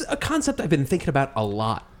it. That's a concept I've been thinking about a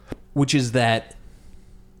lot, which is that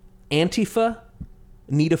Antifa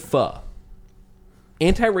need a pho.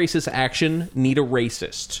 Anti-racist action need a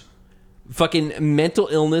racist. Fucking mental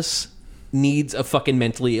illness needs a fucking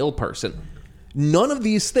mentally ill person. None of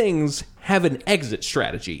these things have an exit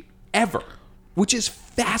strategy, ever. Which is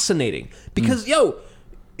fascinating. Because,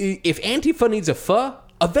 if Antifa needs a pho,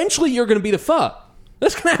 eventually you're going to be the pho.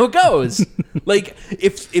 That's kind of how it goes. Like,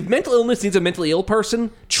 if mental illness needs a mentally ill person,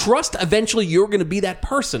 trust eventually you're going to be that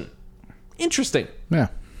person. Interesting. Yeah.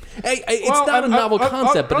 It's Well, not a novel I-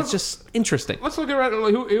 concept, but I- it's just interesting. let's look around.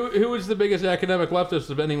 Like, who is the biggest academic leftist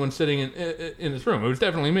of anyone sitting in this room? It was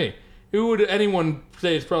definitely me. Who would anyone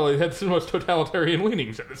say is probably had the most totalitarian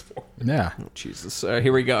leanings at this point? Yeah. Jesus,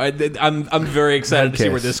 here we go. I'm very excited to see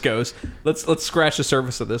where case. this goes. Let's scratch the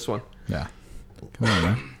surface of this one. Yeah. Come on,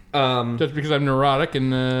 man. Just because I'm neurotic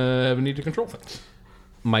and have a need to control things.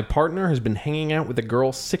 My partner has been hanging out with a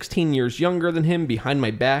girl 16 years younger than him behind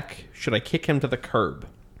my back. Should I kick him to the curb?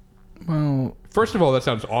 Well, First of all, that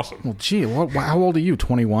sounds awesome. gee, how old are you?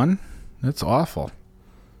 21? That's awful.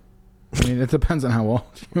 I mean, it depends on how old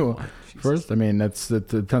you are. First, I mean, it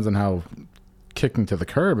depends on how kicking to the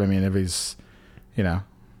curb. I mean, if he's,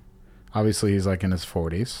 obviously he's like in his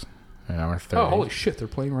 40s, or 30s. Oh, holy shit! They're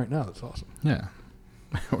playing right now. That's awesome. Yeah.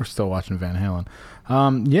 We're still watching Van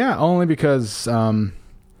Halen. Yeah, only because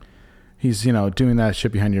he's, doing that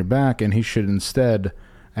shit behind your back, and he should instead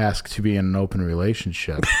ask to be in an open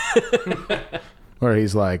relationship. Where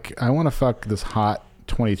he's like, I want to fuck this hot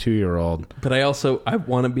 22-year-old. But I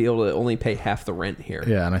want to be able to only pay half the rent here.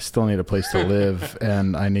 Yeah, and I still need a place to live,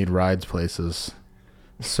 and I need rides places.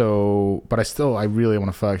 So, but I really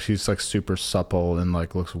want to fuck. She's like super supple and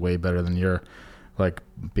like looks way better than your like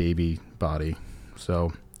baby body.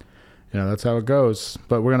 So, that's how it goes.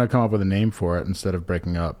 But we're going to come up with a name for it instead of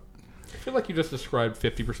breaking up. I feel like you just described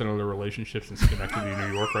 50% of the relationships in Schenectady,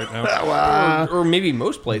 New York, right now. Or maybe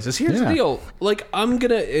most places. Here's the Yeah. deal. Like, I'm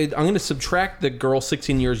gonna subtract the girl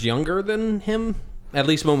 16 years younger than him, at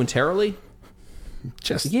least momentarily.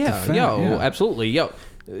 Just Absolutely,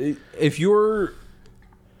 if you're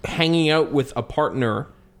hanging out with a partner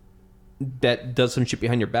that does some shit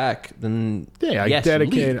behind your back, then Yeah, yes,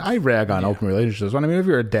 dedicated. leave. I rag on open relationships. I mean, if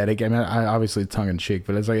you're a dedicated, I obviously tongue in cheek,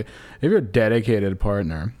 but it's like if you're a dedicated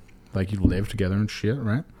partner, like you live together and shit,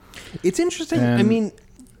 right? It's interesting. And- I mean,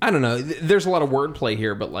 I don't know. There's a lot of wordplay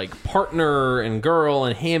here, but like partner and girl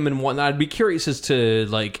and him and whatnot. I'd be curious as to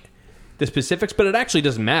like the specifics, but it actually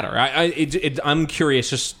doesn't matter. I'm curious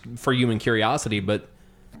just for human curiosity, but.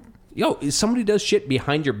 If somebody does shit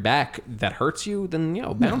behind your back that hurts you, then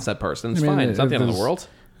bounce that person. It's fine. It's not the end of the world.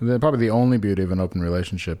 Probably the only beauty of an open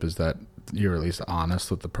relationship is that you're at least honest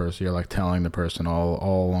with the person. You're like telling the person all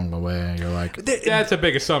along the way. You're like, That's a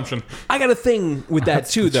big assumption. I got a thing with that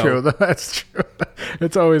too, though. true. That's true.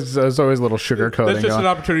 There's always a little sugarcoating. That's just going. an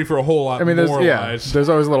opportunity for a whole lot I mean, more lies. there's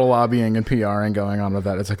always a little lobbying and PRing going on with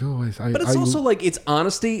that. It's like, But it's also like it's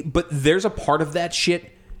honesty, but there's a part of that shit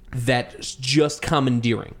that's just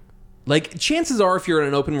commandeering. Like, chances are if you're in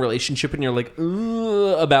an open relationship and you're like,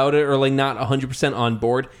 about it or like not 100% on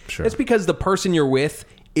board, Sure. it's because the person you're with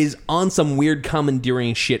is on some weird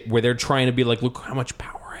commandeering shit where they're trying to be like, look how much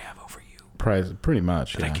power I have over you. pretty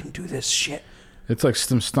much. I Yeah. can do this shit. It's like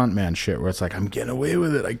some stuntman shit where it's like, I'm getting away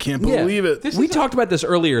with it. I can't believe it. We talked about this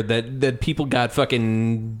earlier that people got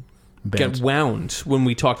fucking Bent. get wound when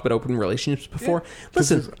we talked about open relationships before.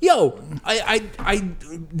 Listen, I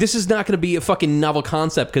this is not going to be a fucking novel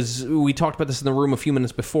concept because we talked about this in the room a few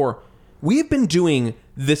minutes before. We've been doing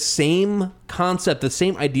the same concept, the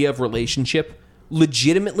same idea of relationship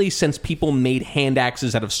legitimately since people made hand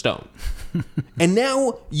axes out of stone. And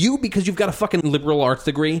now you, because you've got a fucking liberal arts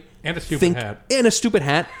degree And a stupid hat. and a stupid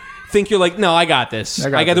hat, think you're like, no, I got this. I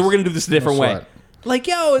got this. We're gonna do this a different No way. sweat. Like,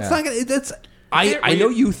 it's not gonna. That's. I know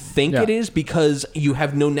you think Yeah. it is because you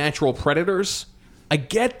have no natural predators. I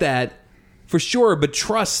get that for sure, but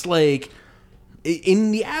trust, like,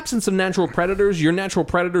 in the absence of natural predators, your natural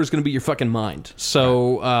predator is going to be your fucking mind.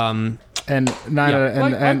 So, And My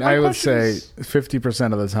I would question say is-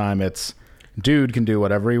 50% of the time it's dude can do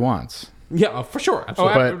whatever he wants. yeah, for sure. Oh,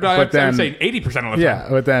 Absolutely. But I would then- say 80% of the time. Yeah,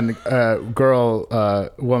 but then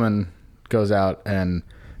woman goes out and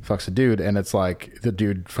fucks a dude, and it's like the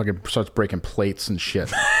dude fucking starts breaking plates and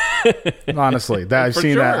shit. Honestly, I've For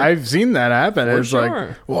seen sure. that. I've seen that happen. It's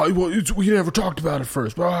sure. like, we never talked about it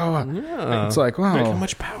first. Blah, blah, blah. It's like, wow, Look how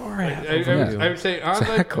much power I have. I would say,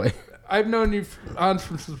 exactly. I've known you on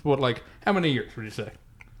since what, like, how many years would you say?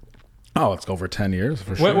 Oh, it's over 10 years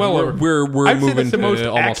for sure. Well over. We're I'd say moving that's the most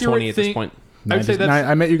to almost accurate 20 at this thing- point. I would say that's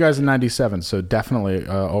I met you guys in 97, so definitely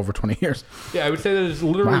over 20 years. yeah. I would say that is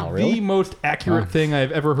literally Wow, really? the most accurate thing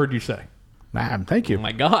I've ever heard you say. Thank you. Oh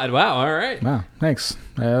my God! Wow! All right. Wow, thanks.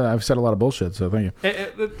 I've said a lot of bullshit, so thank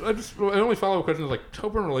you. My only follow-up question is like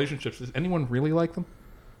Toblerone relationships. Does anyone really like them?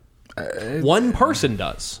 One person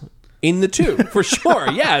does in the two for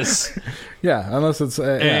sure. Yes. Yeah, unless it's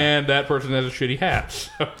yeah. And that person has a shitty hat.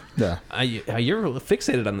 So. Yeah. You're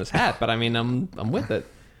fixated on this hat, but I mean, I'm with it.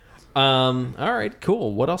 All right,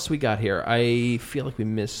 cool. What else we got here? I feel like we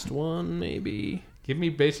missed one, maybe. Give me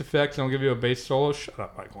bass effects and I'll give you a bass solo. Shut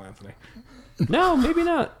up, Michael Anthony. No, maybe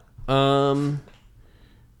not.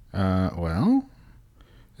 Well,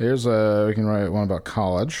 here's we can write one about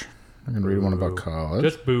college. I can read one about college.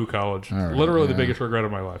 Just boo college. right, Literally the yeah. biggest regret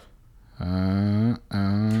of my life.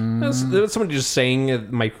 That's somebody just saying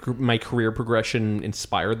my career progression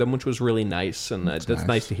inspired them, which was really nice, and that's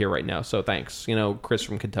nice to hear right now. So thanks, Chris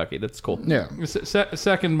from Kentucky. That's cool. Yeah.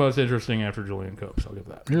 Second most interesting after Julian Copes. I'll give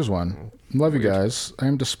that. Here's one. Love you guys. I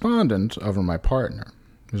am despondent over my partner.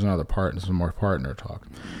 There's another part. There's some more partner talk.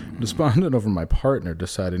 Despondent over my partner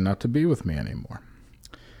deciding not to be with me anymore.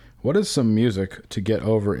 What is some music to get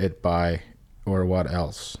over it by, or what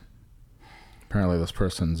else? Apparently this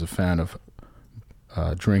person's a fan of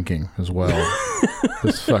drinking as well.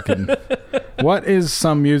 This fucking... What is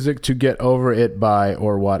some music to get over it by,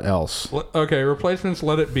 or what else? Okay, replacements,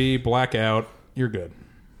 Let It Be, Blackout. You're good.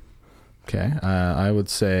 Okay, I would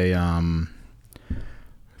say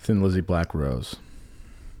Thin Lizzy Black Rose.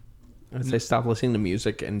 I'd say stop listening to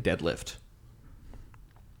music and deadlift.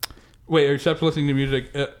 Wait, except listening to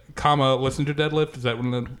music, listen to Deadlift? Is that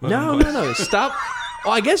one of the... No. Stop.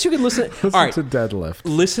 Oh, I guess you can listen. Listen All right. to Deadlift.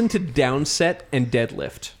 Listen to Downset and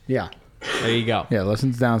Deadlift. Yeah. There you go. Yeah,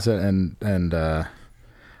 listen to Downset and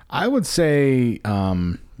I would say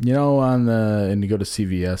and you go to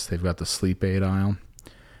CVS, they've got the sleep aid aisle.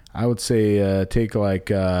 I would say take like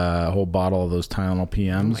a whole bottle of those Tylenol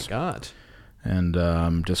PMs. Oh my God.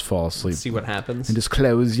 And just fall asleep. See what happens. And just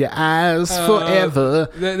close your eyes forever.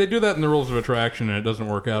 They do that in the Rules of Attraction, and it doesn't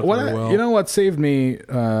work out very well. You know what saved me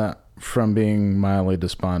from being mildly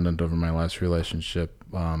despondent over my last relationship,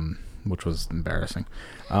 which was embarrassing,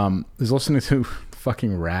 is listening to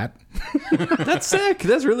fucking Rat. That's sick.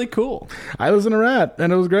 That's really cool. I was in a Rat,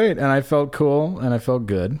 and it was great, and I felt cool, and I felt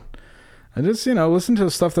good. And just, listen to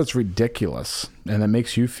stuff that's ridiculous, and that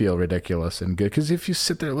makes you feel ridiculous and good. Because if you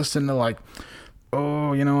sit there listening to, like,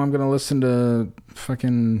 I'm going to listen to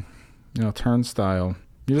fucking, Turnstile,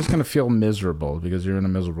 you're just going to feel miserable because you're in a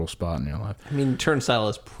miserable spot in your life. I mean, Turnstile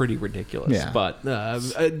is pretty ridiculous, Yeah. but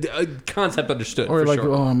a concept understood. Or for like,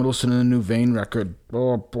 sure. I'm going to listen to the new Vane record.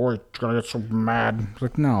 Oh, boy, it's going to get so mad. It's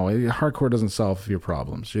like, no, hardcore doesn't solve your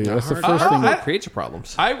problems. That's the first thing. That creates your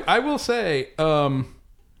problems. I will say,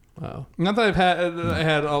 Wow. not that I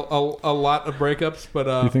had a lot of breakups,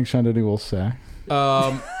 but You think Shandini will say?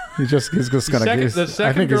 He's just going to... the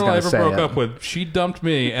second girl I ever broke up with, she dumped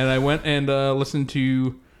me, and I went and listened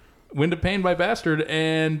to Wind of Pain by Bastard,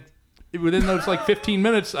 and within those 15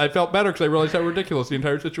 minutes, I felt better because I realized how ridiculous the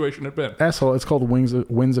entire situation had been. Asshole, it's called Winds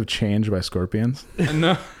of Change by Scorpions.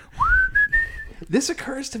 And This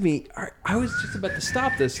occurs to me. I was just about to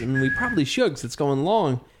stop this, and we probably should because it's going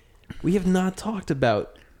long. We have not talked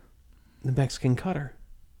about the Mexican Cutter.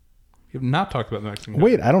 you have not talked about the Mexican Cutter.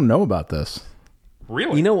 Wait, I don't know about this.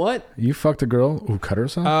 Really? You know what? You fucked a girl who cut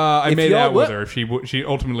herself? I If made y'all out with would- her. She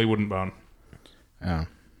ultimately wouldn't bone. Oh,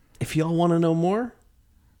 If y'all want to know more,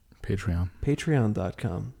 Patreon.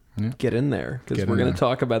 patreon.com. Yeah. Get in there because Get we're in going to there.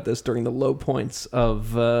 talk about this during the low points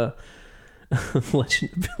of Legend of Billie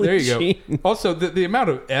There you Jean. go. Also, the amount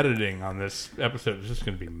of editing on this episode is just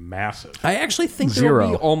going to be massive. I actually think there will Zero.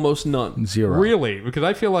 be almost none. Zero. Really? Because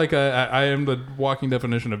I feel like I am the walking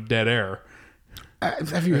definition of dead air.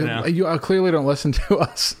 Have you, Yeah. you clearly don't listen to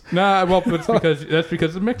us. Nah, well, but that's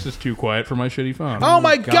because the mix is too quiet for my shitty phone. Oh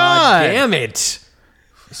my God! Damn it!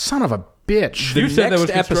 Son of a bitch. You said that was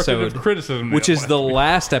next constructive episode, criticism, which is the last week.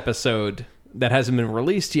 last episode that hasn't been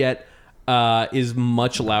released yet, is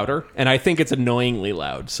much louder, and I think it's annoyingly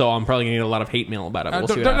loud. So I'm probably gonna get a lot of hate mail about it. We'll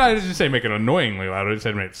see what I happens. didn't say make it annoyingly loud. I just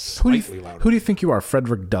said make it Who slightly louder. do you think you are,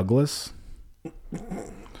 Frederick Douglass?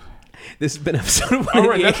 This has been episode of All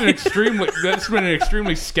right, 188. that's been an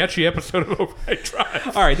extremely sketchy episode of Overnight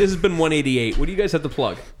Drive. All right, this has been 188. What do you guys have to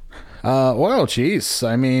plug? Well, geez.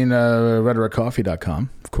 I mean, rhetoriccoffee.com,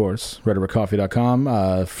 of course.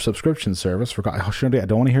 Rhetoriccoffee.com, subscription service for coffee. Oh, I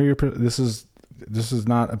don't want to hear your... This is this is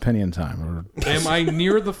not opinion time. Am I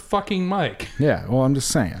near the fucking mic? Yeah, well, I'm just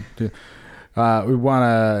saying. We want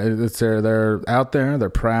to. They're out there. They're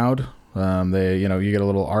proud. They, you get a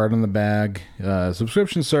little art in the bag.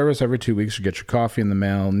 Subscription service every 2 weeks. You get your coffee in the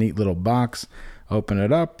mail. Neat little box. Open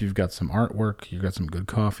it up. You've got some artwork. You've got some good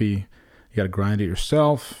coffee. You got to grind it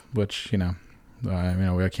yourself, which we can't.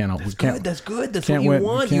 That's good. That's can't what you win-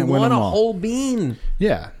 want. can't You win want a them all. whole bean.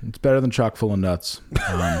 Yeah, it's better than chock full of nuts.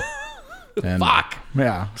 And, Fuck.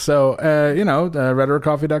 Yeah. So,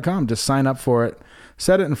 rhetoriccoffee.com. Just sign up for it.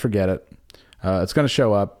 Set it and forget it. It's going to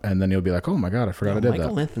show up, and then you'll be like, oh, my God, I forgot I did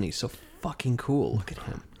Michael that. Anthony's so fucking cool. Look at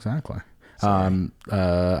him. Exactly.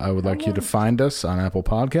 I would like you to find us on Apple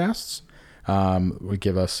Podcasts.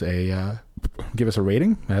 Give us a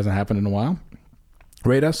rating. It hasn't happened in a while.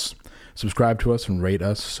 Rate us. Subscribe to us and rate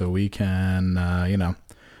us so we can,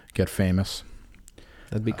 get famous.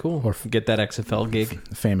 That'd be cool. Or Get that XFL gig.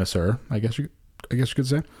 Famouser, I guess you could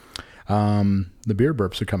say. The beer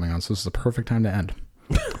burps are coming on, so this is the perfect time to end.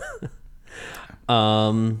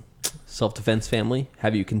 Self-Defense Family.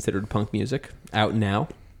 Have you considered punk music? Out now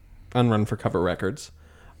on Run for Cover Records.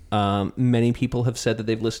 Many people have said that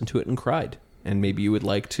they've listened to it and cried, and maybe you would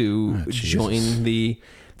like to join the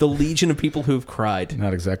legion of people who've cried.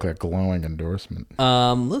 Not exactly a glowing endorsement.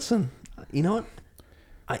 Listen, you know what?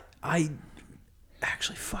 I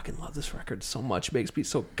actually fucking love this record so much. It makes me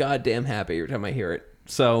so goddamn happy every time I hear it.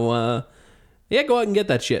 So, yeah, go out and get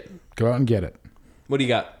that shit. Go out and get it. What do you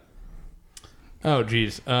got? Oh,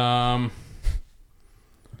 geez. Coming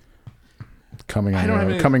on I don't have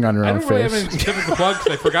any, coming on your own I don't really face. have any specific to plug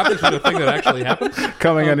because I forgot this was a thing that actually happened.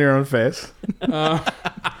 Coming on your own face. I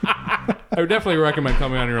would definitely recommend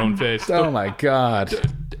Coming on Your Own face. Oh my God.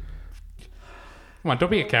 Come on, don't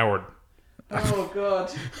be a coward. Oh, God.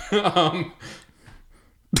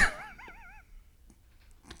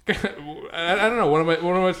 I don't know. What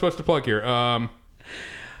am I supposed to plug here?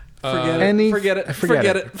 Forget it.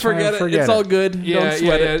 Forget it. It's all good. Don't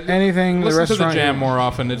sweat it. Anything. Listen the to the restaurant. jam more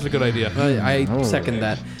often. It's a good idea. I second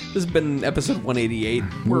that. This has been episode 188.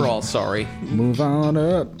 We're all sorry. Move on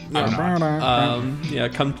up. Yeah,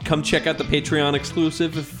 come check out the Patreon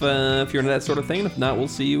exclusive if you're into that sort of thing. And if not, we'll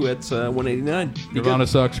see you at 189. Be good. Nirvana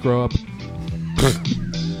sucks. Grow up.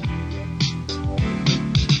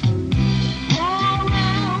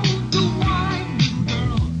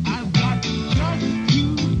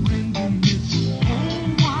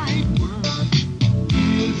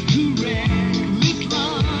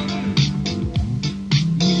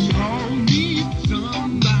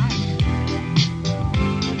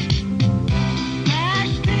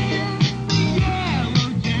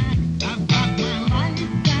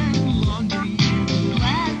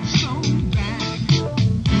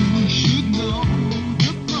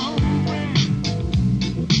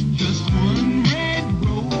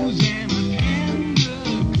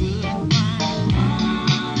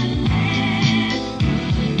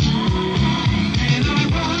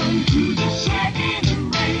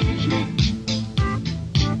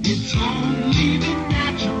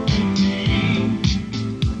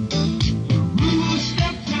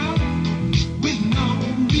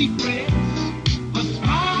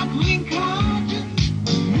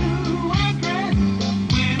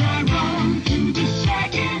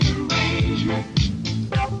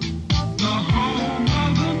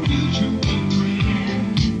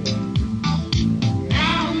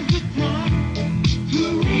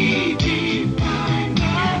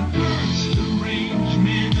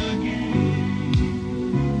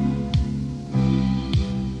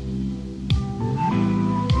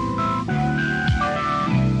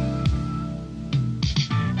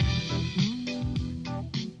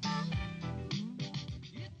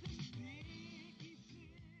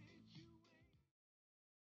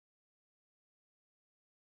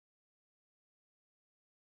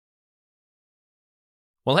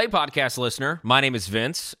 Well, hey, podcast listener. My name is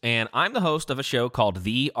Vince, and I'm the host of a show called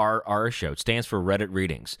The RR Show. It stands for Reddit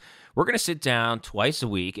Readings. We're going to sit down twice a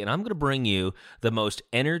week, and I'm going to bring you the most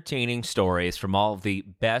entertaining stories from all of the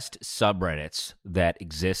best subreddits that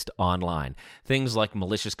exist online. Things like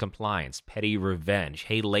malicious compliance, petty revenge,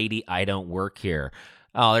 hey, lady, I don't work here.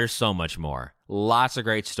 Oh, there's so much more. Lots of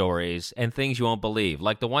great stories and things you won't believe.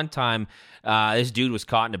 Like the one time this dude was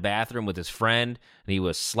caught in a bathroom with his friend and he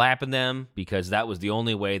was slapping them because that was the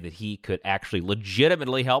only way that he could actually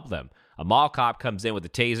legitimately help them. A mall cop comes in with a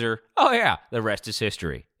taser. Oh, yeah, the rest is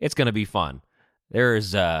history. It's going to be fun.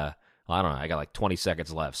 There's, I don't know, I got like 20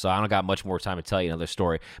 seconds left, so I don't got much more time to tell you another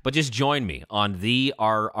story. But just join me on The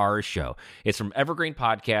RR Show. It's from Evergreen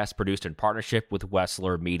Podcast, produced in partnership with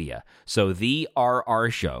Wessler Media. So The RR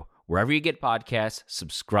Show, Wherever you get podcasts,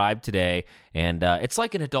 subscribe today. And it's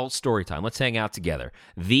like an adult story time. Let's hang out together.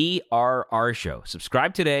 The RR Show.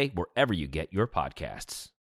 Subscribe today wherever you get your podcasts.